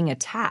as being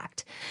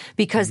attacked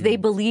because they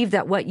believe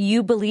that what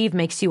you believe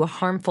makes you a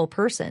harmful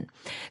person.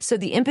 So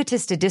the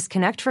impetus to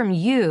disconnect from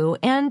you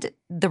and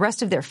the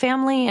rest of their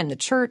family and the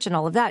church and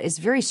all of that is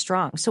very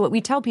strong. So what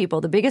we tell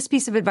people, the biggest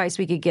piece of advice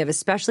we could give,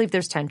 especially if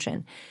there's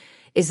tension,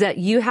 is that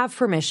you have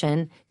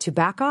permission to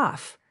back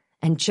off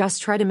and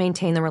just try to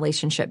maintain the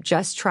relationship.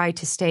 Just try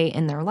to stay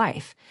in their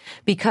life,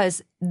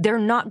 because they're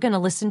not going to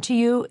listen to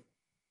you,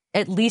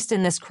 at least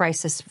in this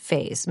crisis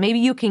phase. Maybe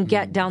you can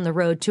get down the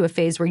road to a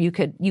phase where you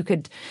could,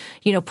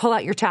 pull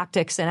out your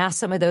tactics and ask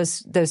some of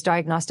those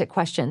diagnostic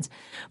questions.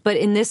 But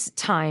in this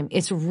time,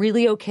 it's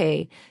really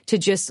okay to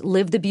just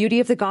live the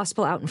beauty of the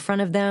gospel out in front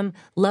of them,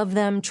 love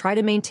them, try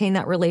to maintain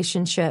that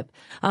relationship.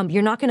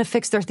 You're not going to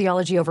fix their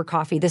theology over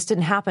coffee. This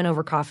didn't happen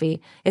over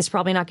coffee. It's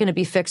probably not going to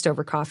be fixed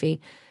over coffee.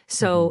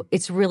 So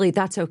it's really,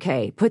 that's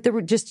okay.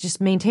 Just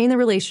maintain the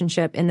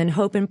relationship and then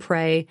hope and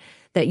pray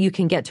that you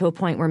can get to a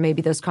point where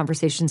maybe those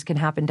conversations can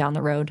happen down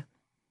the road.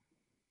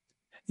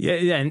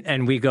 Yeah,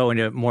 and we go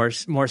into more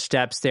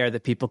steps there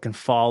that people can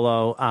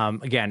follow.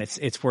 Again,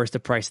 it's worth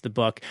the price of the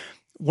book.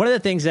 One of the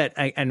things that,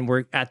 and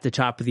we're at the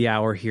top of the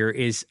hour here,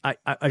 is I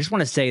just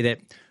want to say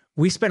that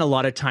we spent a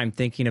lot of time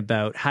thinking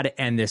about how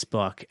to end this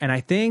book. And I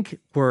think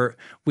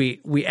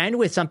we end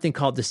with something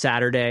called the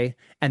Saturday,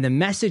 and the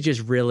message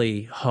is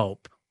really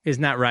hope.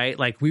 Isn't that right?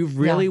 Like, we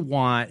really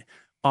want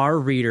our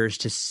readers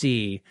to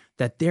see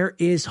that there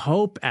is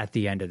hope at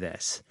the end of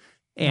this.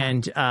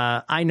 And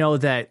I know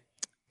that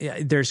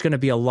there's going to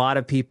be a lot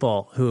of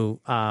people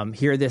who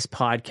hear this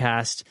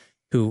podcast,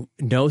 who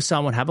know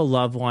someone, have a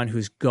loved one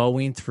who's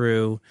going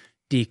through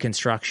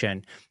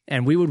deconstruction.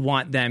 And we would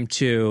want them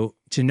to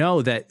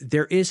know that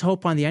there is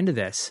hope on the end of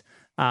this.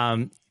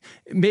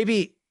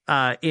 Maybe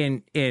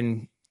in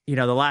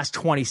the last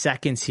 20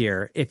 seconds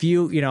here, if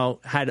you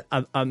had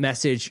a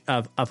message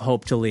of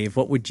hope to leave,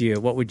 what would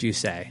you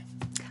say?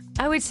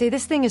 I would say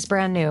this thing is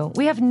brand new.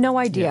 We have no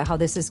idea how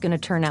this is going to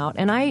turn out.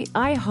 And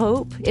I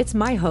hope, it's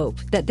my hope,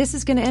 that this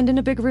is going to end in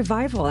a big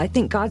revival. I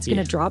think God's going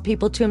to draw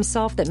people to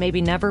himself that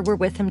maybe never were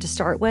with him to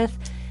start with.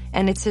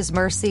 And it's his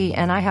mercy.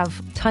 And I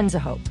have tons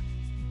of hope.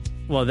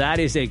 Well, that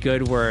is a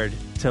good word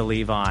to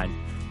leave on.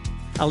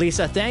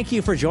 Alisa, thank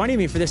you for joining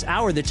me for this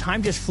hour. The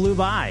time just flew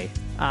by.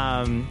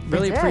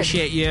 Really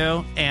appreciate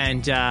you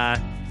and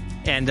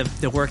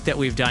the work that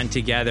we've done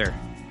together.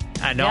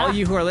 And all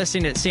you who are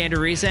listening to Stand to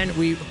Reason,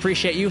 we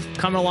appreciate you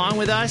coming along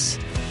with us.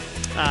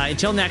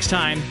 Until next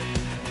time,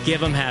 give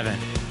them heaven.